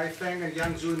Chang'an, Kaifeng and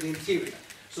Yangzhou in the interior.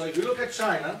 So if you look at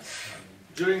China,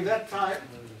 during that time,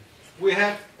 we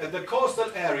had the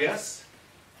coastal areas,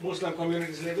 Muslim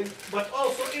communities living, but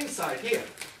also inside here.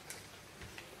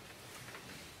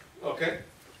 Okay?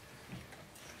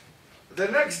 The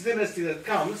next dynasty that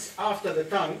comes after the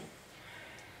Tang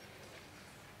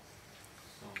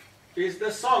is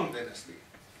the Song dynasty,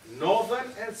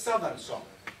 northern and southern Song.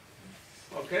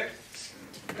 Okay?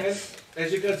 And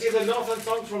as you can see, the northern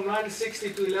Song from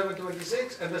 960 to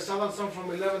 1126 and the southern Song from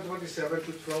 1127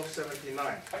 to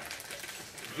 1279.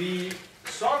 The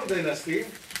Song dynasty,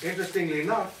 interestingly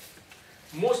enough,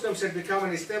 Muslims had become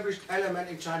an established element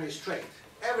in Chinese trade.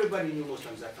 Everybody knew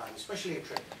Muslims at that time, especially in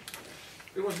trade.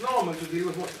 It was normal to deal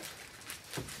with Muslims.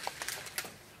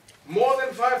 More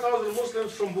than 5,000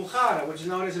 Muslims from Bukhara, which is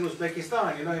nowadays in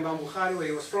Uzbekistan, you know Imam Bukhari, where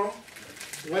he was from,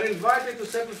 were invited to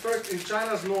settle first in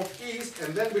China's northeast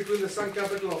and then between the Sun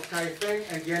capital of Kaifeng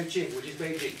and Yanqing, which is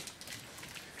Beijing.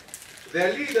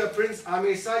 Their leader, Prince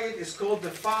Amir Said, is called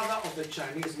the father of the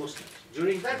Chinese Muslims.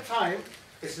 During that time,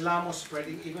 Islam was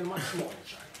spreading even much more in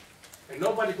China. And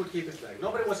nobody could keep it back.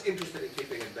 Nobody was interested in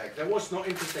keeping it back. There was no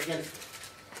interest against it.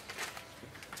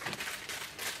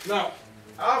 Now,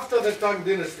 after the Tang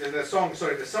dynasty, the Song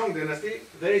dynasty,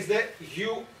 there is the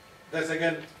there's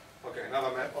again, okay,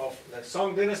 another map of the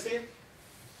Song dynasty.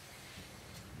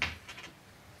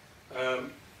 And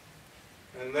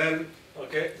then,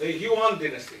 okay, the Yuan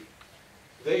dynasty.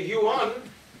 The Yuan,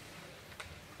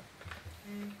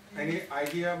 any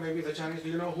idea, maybe the Chinese, do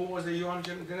you know who was the Yuan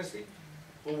dynasty?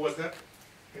 Who was that?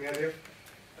 Any idea?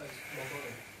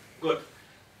 Good.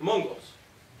 Mongols.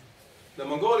 The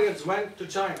Mongolians went to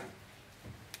China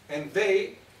and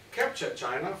they captured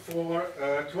China for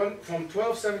from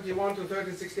 1271 to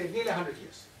 1368, nearly 100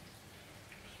 years.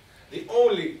 The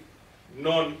only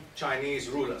non-Chinese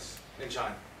rulers in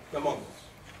China, the Mongols,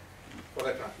 for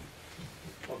that time.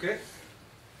 Okay?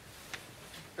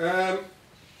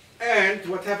 And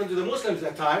what happened to the Muslims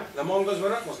at that time? The Mongols were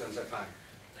not Muslims at that time.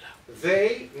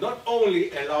 They not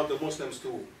only allowed the Muslims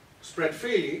to spread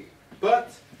freely,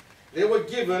 but they were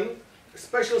given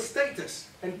special status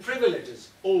and privileges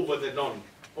over the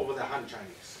Han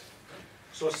Chinese.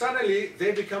 So suddenly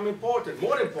they become important,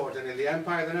 more important in the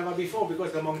empire than ever before,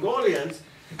 because the Mongolians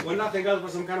were nothing else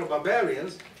but some kind of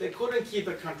barbarians. They couldn't keep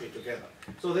a country together.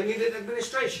 So they needed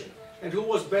administration. And who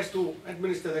was best to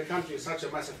administer the country, such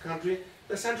a massive country?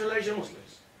 The Central Asian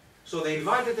Muslims. So they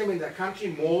invited them in their country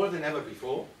more than ever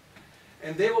before,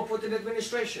 and they were put in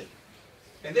administration.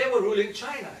 And they were ruling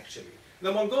China, actually.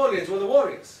 The Mongolians were the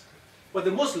warriors, but the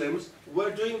Muslims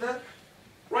were doing the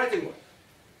writing work.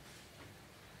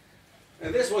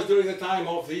 And this was during the time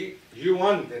of the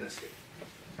Yuan dynasty.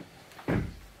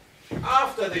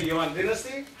 After the Yuan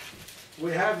dynasty,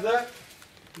 we have the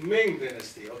Ming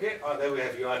dynasty. Okay, there we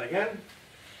have Yuan again.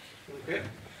 Okay.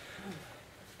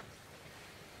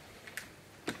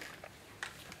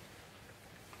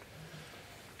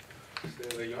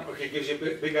 Okay, gives you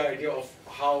a big idea of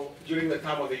how during the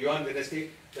time of the Yuan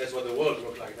dynasty, that's what the world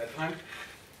looked like at that time.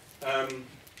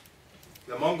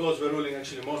 The Mongols were ruling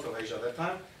actually most of Asia at that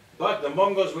time, but the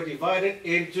Mongols were divided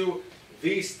into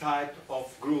these type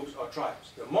of groups or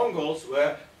tribes. The Mongols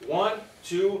were 1,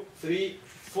 2, 3,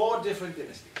 4 different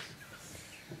dynasties.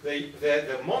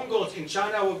 The Mongols in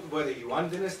China were the Yuan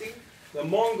dynasty. The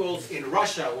Mongols in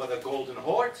Russia were the Golden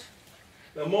Horde.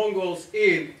 The Mongols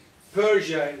in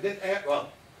Persia,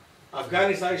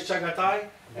 Afghanistan is Chagatai,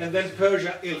 and then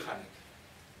Persia,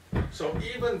 Ilkhanate. So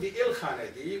even the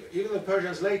Ilkhanate, even the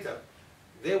Persians later,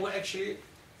 they were actually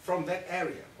from that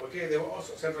area. Okay, they were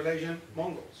also Central Asian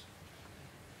Mongols.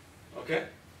 Okay,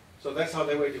 so that's how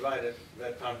they were divided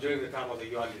that time, during the time of the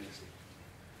Yuan dynasty.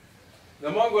 The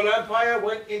Mongol Empire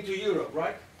went into Europe,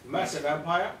 right? Massive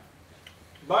empire.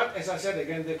 But as I said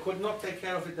again, they could not take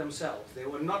care of it themselves. They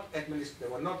were not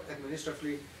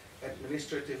administratively,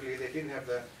 they didn't have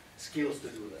the skills to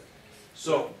do that.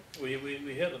 So we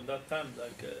heard at that time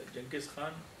like Genghis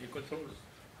Khan, he controls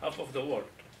half of the world.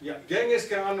 yeah, Genghis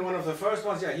Khan, one of the first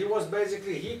ones. Yeah, he was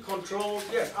basically, he controlled,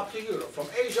 yes, up to Europe, from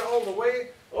Asia all the way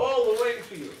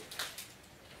to Europe.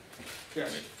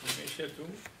 Yes. From Asia too.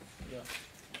 Yeah.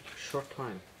 Short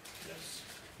time. Yes.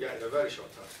 Yeah, in a very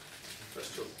short time.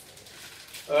 That's true.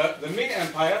 The Ming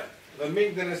Empire, the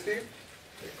Ming dynasty,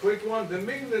 a quick one. The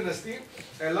Ming dynasty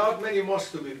allowed many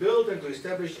mosques to be built and to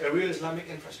establish a real Islamic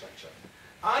infrastructure.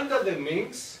 Under the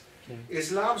Mings,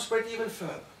 Islam spread even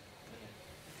further.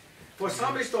 For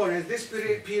some historians, this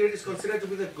period is considered to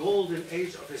be the golden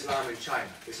age of Islam in China.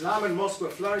 Islam and mosques were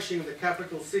flourishing in the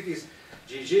capital cities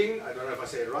Beijing, I don't know if I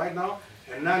say it right now,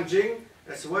 and Nanjing,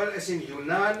 as well as in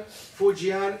Yunnan,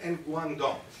 Fujian, and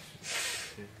Guangdong.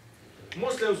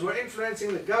 Muslims were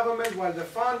influencing the government, while the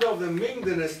founder of the Ming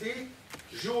dynasty,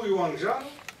 Zhu Yuanzhang,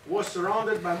 was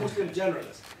surrounded by Muslim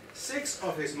generals. 6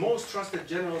 of his most trusted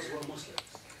generals were Muslims.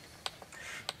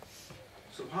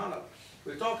 SubhanAllah.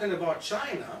 We're talking about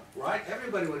China, right?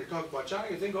 Everybody, when you talk about China,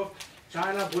 you think of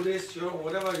China, Buddhist,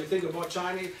 whatever you think about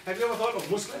Chinese. Have you ever thought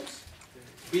of Muslims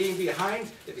being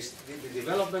behind the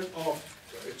development of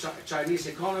Chinese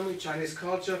economy, Chinese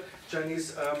culture,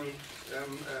 Chinese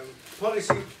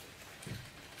policy?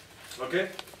 Okay?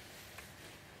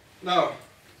 Now,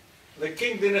 the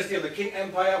Qing dynasty or the Qing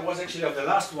Empire was actually of the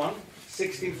last one,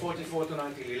 1644 to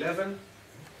 1911,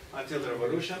 until the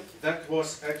revolution. That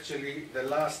was actually the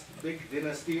last big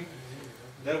dynasty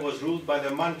that was ruled by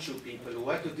the Manchu people, who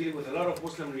had to deal with a lot of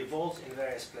Muslim revolts in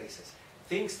various places.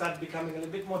 Things started becoming a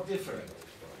little bit more difficult.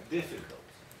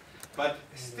 But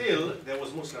still, there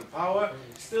was Muslim power.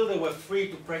 Still, they were free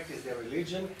to practice their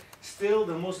religion. Still,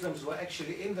 the Muslims were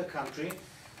actually in the country,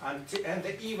 and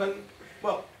they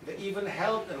even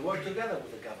helped and worked together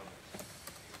with the government.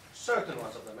 Certain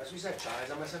ones of them, as we said, China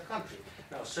is a massive country.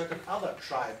 Now, certain other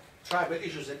tribal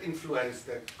issues that influenced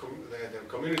the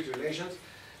community relations.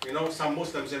 You know, some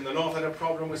Muslims in the north had a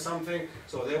problem with something,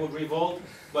 so they would revolt.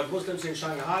 But Muslims in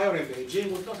Shanghai or in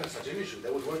Beijing would not have such an issue. They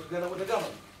would work together with the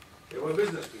government. They were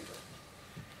business people.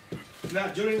 Now,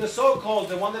 during the so-called,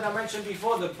 the one that I mentioned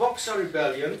before, the Boxer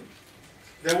Rebellion,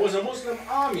 there was a Muslim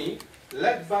army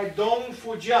led by Dong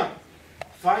Fujian,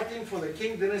 fighting for the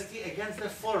Qing dynasty against the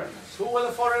foreigners. Who were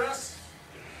the foreigners?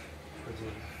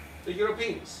 The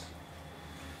Europeans.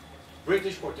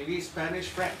 British, Portuguese, Spanish,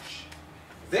 French.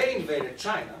 They invaded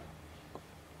China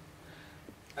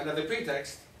under the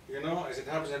pretext, you know, as it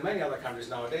happens in many other countries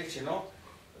nowadays, you know,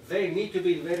 they need to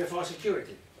be invaded for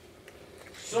security.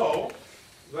 So,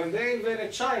 when they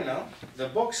invaded China, the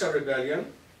Boxer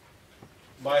Rebellion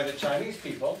by the Chinese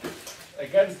people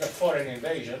against the foreign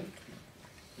invasion,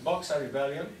 Boxer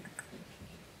Rebellion,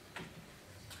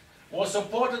 was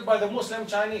supported by the Muslim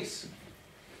Chinese.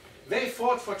 They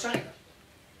fought for China.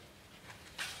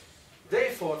 They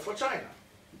fought for China.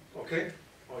 Okay?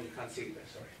 Oh, you can't see that,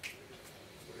 sorry.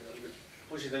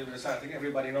 Push it over the side. I think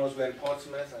everybody knows where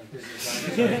Portsmouth and this is.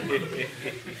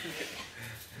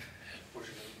 Push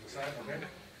it over the side, okay?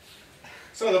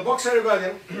 So the Boxer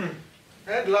Rebellion,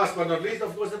 and last but not least,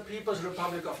 of course, the People's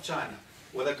Republic of China,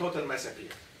 where the total mess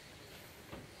appeared.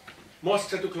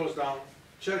 Mosques had to close down,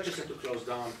 churches had to close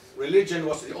down, religion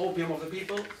was the opium of the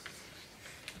people.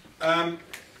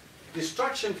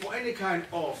 Destruction for any kind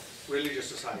of religious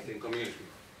society and community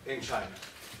in China.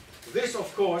 This,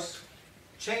 of course,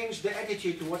 changed the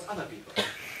attitude towards other people.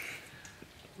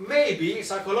 Maybe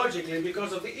psychologically,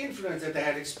 because of the influence that they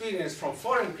had experienced from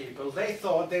foreign people, they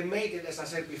thought they made it, as I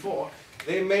said before,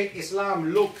 they made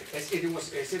Islam look as if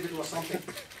it was something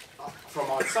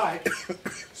from outside.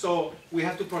 So we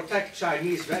have to protect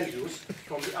Chinese values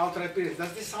from the outer appearance.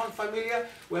 Does this sound familiar?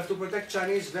 We have to protect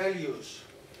Chinese values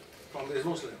from these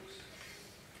Muslims.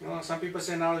 You know, some people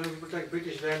say now we have to protect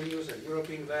British values and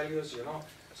European values, you know.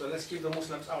 So let's keep the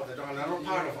Muslims out. They're not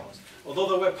part of us. Although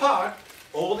they were part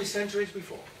all these centuries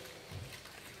before.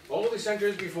 All these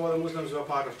centuries before, the Muslims were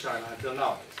part of China until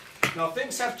now. Now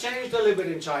things have changed a little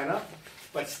bit in China,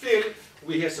 but still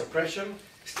we hear suppression.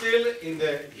 Still in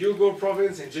the Uyghur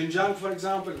province, in Xinjiang for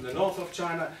example, in the north of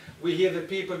China, we hear that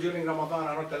people during Ramadan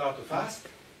are not allowed to fast.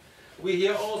 We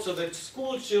hear also that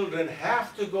school children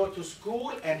have to go to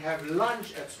school and have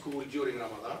lunch at school during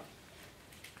Ramadan.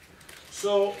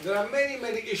 So there are many,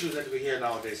 many issues that we hear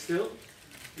nowadays still,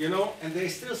 you know, and there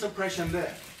is still suppression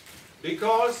there.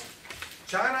 Because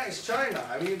China is China.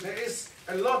 I mean, there is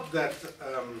a lot that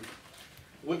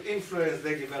would influence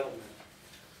their development.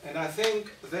 And I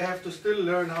think they have to still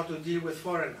learn how to deal with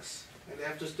foreigners. And they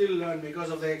have to still learn because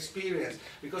of their experience,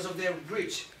 because of their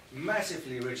rich,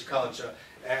 massively rich culture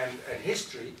and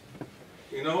history,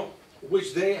 you know,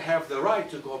 which they have the right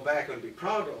to go back and be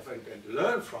proud of and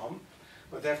learn from.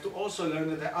 But they have to also learn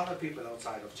that there are other people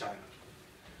outside of China.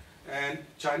 And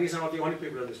Chinese are not the only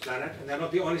people on this planet, and they're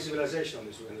not the only civilization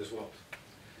in this world.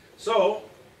 So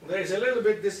there is a little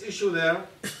bit this issue there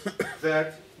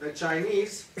that the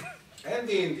Chinese and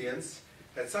the Indians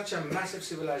had such a massive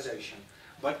civilization,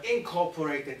 but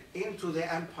incorporated into their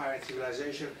empire and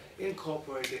civilization,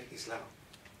 incorporated Islam.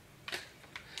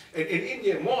 And in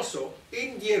India more so,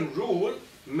 Indian rule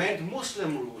meant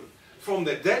Muslim rule. From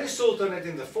the Delhi Sultanate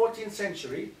in the 14th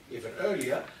century, even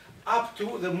earlier, up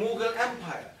to the Mughal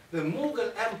Empire. The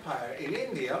Mughal Empire in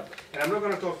India, and I'm not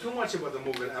going to talk too much about the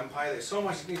Mughal Empire, there's so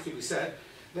much that needs to be said.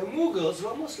 The Mughals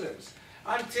were Muslims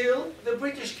until the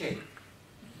British came.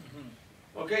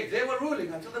 Okay, they were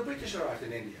ruling until the British arrived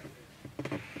in India.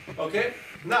 Okay,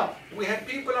 now we had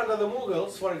people under the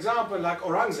Mughals, for example, like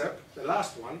Aurangzeb, the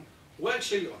last one, well,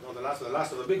 actually, not the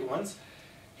last of the big ones.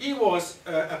 He was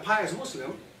a pious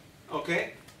Muslim,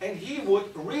 okay, and he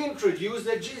would reintroduce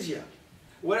the jizya.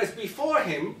 Whereas before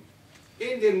him,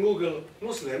 Indian Mughal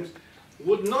Muslims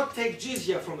would not take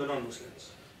jizya from the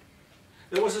non-Muslims.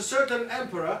 There was a certain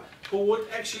emperor who would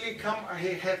actually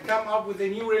had come up with a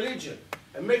new religion,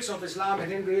 a mix of Islam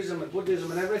and Hinduism and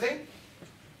Buddhism and everything,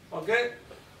 okay,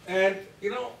 and you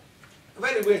know, a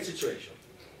very weird situation,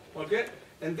 okay,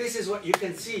 and this is what you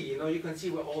can see, you know, you can see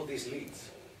where all this leads,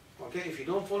 okay, if you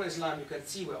don't follow Islam, you can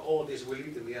see where all this will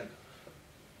lead in the end.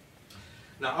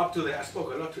 Now, up to there, I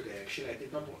spoke a lot today. Actually,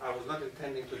 I was not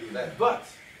intending to do that. But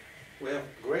we're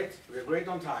great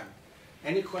on time.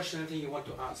 Any question, anything you want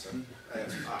to answer,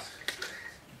 ask.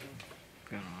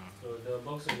 So the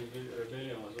Boxer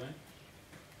Rebellion was when?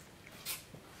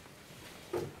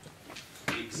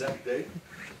 The exact date?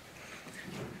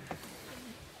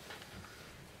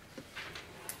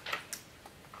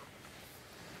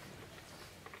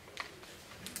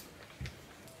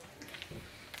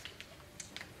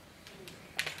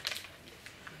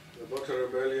 Boxer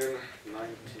Rebellion,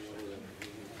 1911.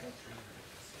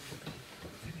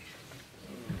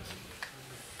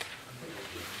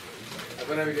 I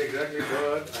don't have it exactly, but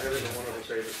I have it on one of the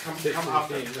papers. Come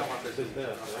after.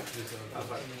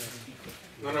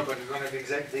 No, but you don't have the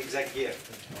exact year.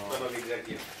 Don't know the exact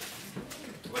year.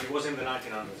 But it was in the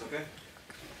 1900s, okay?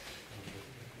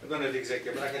 I don't have the exact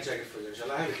year, but I can check it for you. Shall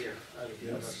I have it here? I have it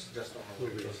here. Just not how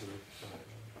it is.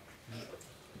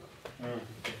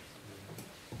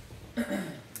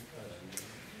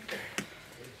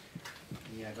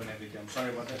 Yeah, I don't have it. I'm sorry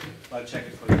about that. I'll check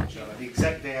it for you, inshallah. The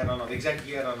exact day, I don't know. The exact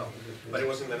year, I don't know. But it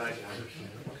was in the 1900s.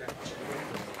 Okay.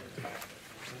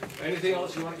 Anything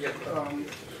else you want? Yeah.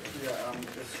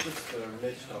 It's just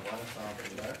related to Afghanistan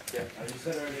from there. Yeah. You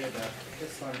said earlier that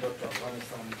Islam got to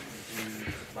Afghanistan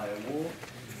by a war.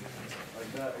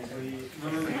 Like that, is we... No,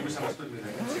 you misunderstood me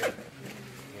there.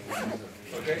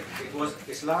 Okay? It was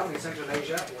Islam in Central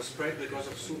Asia was spread because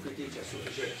of Sufi teachers,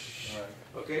 Sufi sheikhs.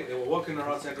 Okay, they were walking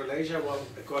around Central Asia. Well,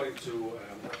 according to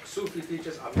Sufi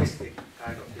teachers, are mystic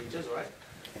kind of teachers, right?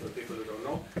 For people who don't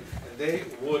know, and they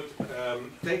would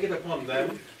take it upon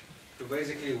them to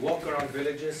basically walk around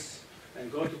villages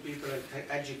and go to people and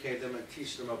educate them and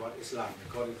teach them about Islam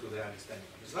according to their understanding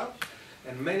of Islam.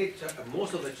 And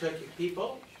most of the Turkic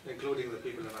people, including the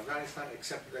people in Afghanistan,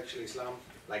 accepted actually Islam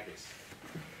like this.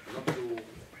 Not to,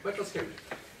 but let's get it.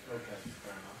 Okay,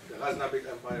 fair enough. The Ghaznavid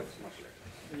Empire was much later.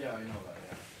 Yeah, I know that,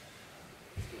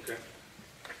 yeah. Okay.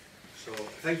 So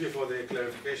thank you for the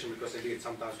clarification, because indeed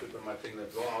sometimes people might think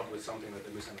that go out with something that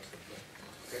they misunderstood.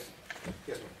 Okay.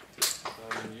 Yes, ma'am.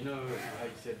 You know how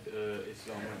you said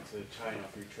Islam went to China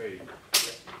through trade?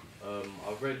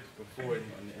 I've read before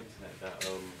on the internet that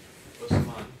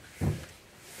Osman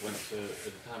went to, at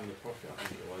the time of the Prophet, I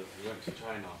think it was, he went to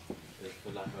China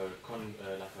for like a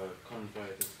convoy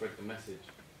to spread the message.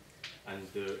 And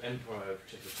the emperor,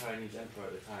 the Chinese emperor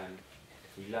at the time,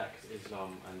 he lacked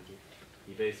Islam, and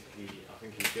he basically, I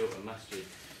think he built a masjid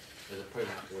as a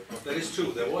present to the Prophet. That is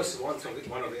true. There was one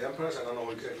of the emperors, I don't know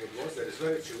who exactly it was, that is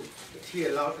very true, that he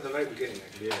allowed at the very beginning,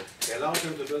 actually. Yeah. He allowed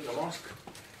him to build a mosque.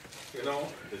 You know,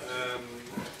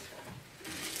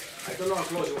 I don't know how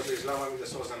close he was to Islam. I mean, the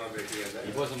source are not very clear.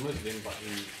 He was a Muslim, but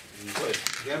he said,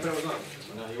 the emperor was not a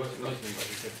Muslim. no, he wasn't Muslim, but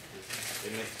he said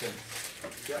it makes sense.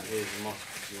 Yeah. Here's the mosque.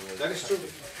 You know, That is true.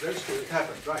 That is true. It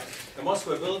happened, right? The mosques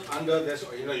were built under this.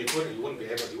 You know, you wouldn't have been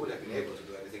able to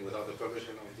do anything without the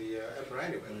permission of the emperor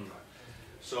anyway. At the time.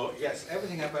 So yes,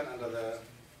 everything happened under the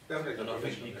definitely And the I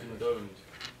think permission. he condoned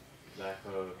like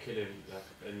killing like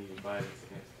any violence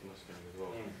against Muslims as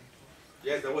well.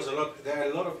 Yes, there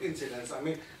are a lot of incidents. I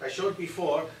mean, I showed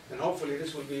before, and hopefully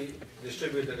this will be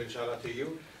distributed, inshallah, to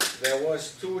you. There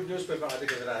was 2 newspaper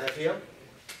articles that I have here,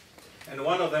 and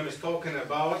one of them is talking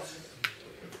about,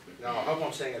 now I hope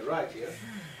I'm saying it right here,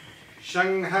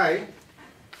 Shanghai,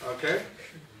 okay,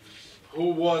 who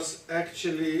was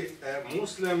actually a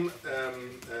Muslim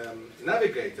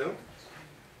navigator,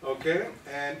 okay,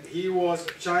 and he was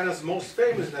China's most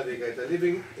famous navigator,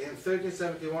 living in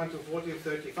 1371 to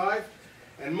 1435,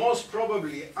 and most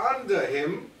probably under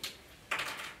him,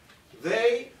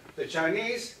 the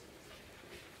Chinese,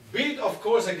 beat, of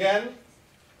course, again,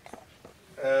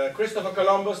 Christopher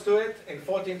Columbus to it. In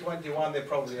 1421, they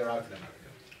probably arrived in America.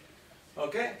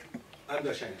 Okay?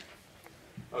 Under Shanghai.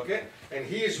 Okay? And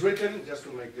he is written, just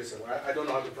to make this, I don't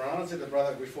know how to pronounce it, the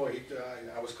brother before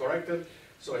I was corrected.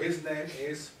 So his name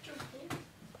is,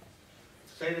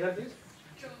 say that please?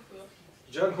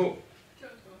 John who?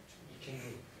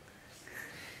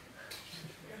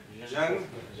 John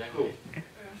who?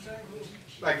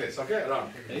 Like this, okay?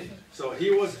 Around. So he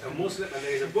was a Muslim, and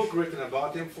there is a book written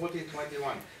about him,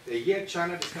 1421, the year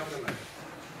China discovered America.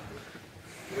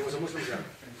 He was a Muslim general.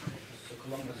 So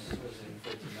Columbus was in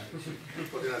 1492.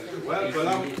 1492. Well,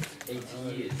 Columbus.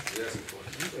 80 years. Yes, of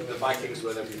course. The Vikings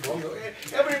were there before.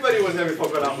 Everybody was there before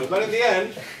Columbus. But in the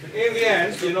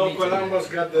end, you know, Columbus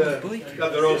got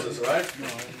the roses, right?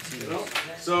 You know.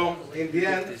 So in the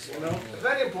end, you know,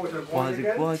 very important point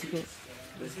again.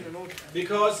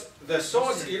 Because the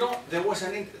source, you know, there was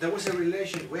a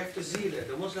relation. We have to see that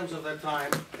the Muslims of that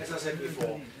time, as I said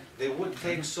before, they would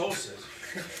take sources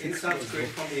in Sanskrit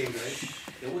from the English.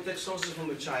 They would take sources from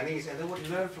the Chinese, and they would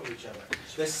learn from each other.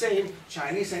 The same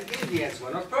Chinese and Indians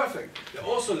were not perfect. They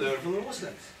also learned from the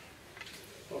Muslims.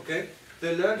 Okay?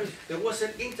 They learned, there was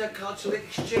an intercultural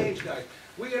exchange, guys.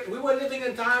 We were living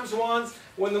in times once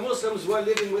when the Muslims were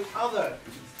living with other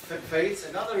faiths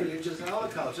and other religions and other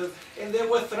cultures, and they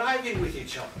were thriving with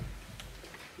each other.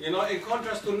 You know, in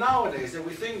contrast to nowadays, that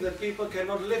we think that people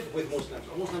cannot live with Muslims,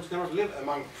 or Muslims cannot live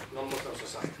among non-Muslim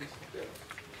societies. Yeah.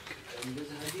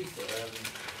 There's a hadith that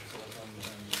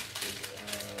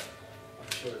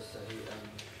I'm sure it's Sahih,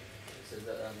 it says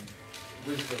that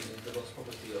wisdom is the lost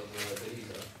property of the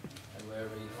leader, and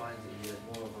wherever he finds it, he has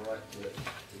more of a right to it.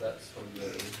 So that's probably where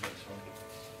it originates from.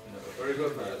 You know, very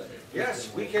good, man.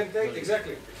 Yes, we can take,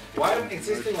 exactly. Why I'm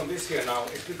insisting on this here now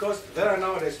is because there are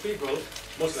nowadays people,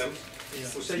 Muslims,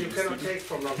 who say you cannot take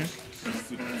from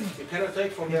non-Muslims. You cannot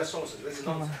take from their sources. This is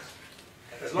nonsense.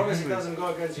 As long as it doesn't go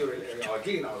against our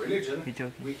deen, our religion,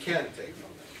 we can take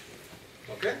from them.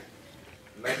 Okay?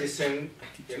 Medicine,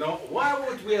 you know, why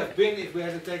would we have been if we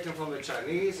hadn't taken from the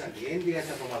Chinese and the Indians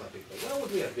and from other people? Where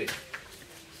would we have been?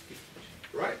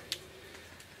 Right?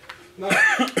 Now,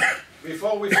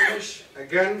 before we finish,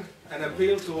 again, an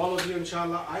appeal to all of you,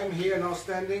 inshallah. I am here now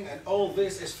standing, and all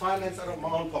this is financed out of my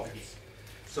own pockets.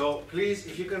 So please,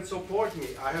 if you can support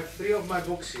me, I have 3 of my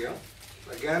books here,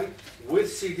 again,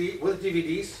 with CD, with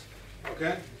DVDs,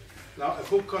 okay? Now a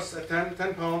book costs 10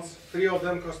 pounds, 3 of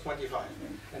them cost 25.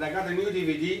 And I got a new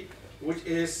DVD, which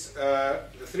is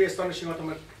The Three Astonishing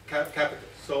Ottoman Capitals.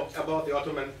 So about the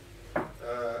Ottoman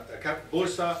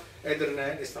Bursa,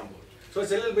 Edirne, and Istanbul. So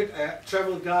it's a little bit a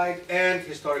travel guide and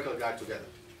historical guide together.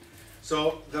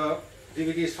 So the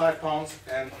DVD is 5 pounds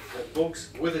and the books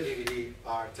with the DVD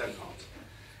are 10 pounds.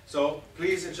 So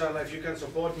please, inshallah, if you can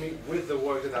support me with the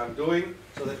work that I'm doing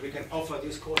so that we can offer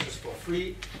these courses for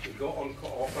free, we go on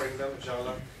offering them,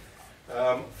 inshallah.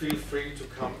 Feel free to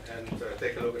come and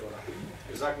take a look at what I do.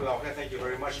 Jazakumullah khair. Thank you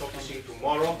very much. Hope to see you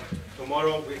tomorrow.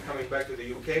 Tomorrow we're coming back to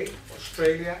the UK,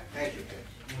 Australia, and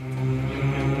UK.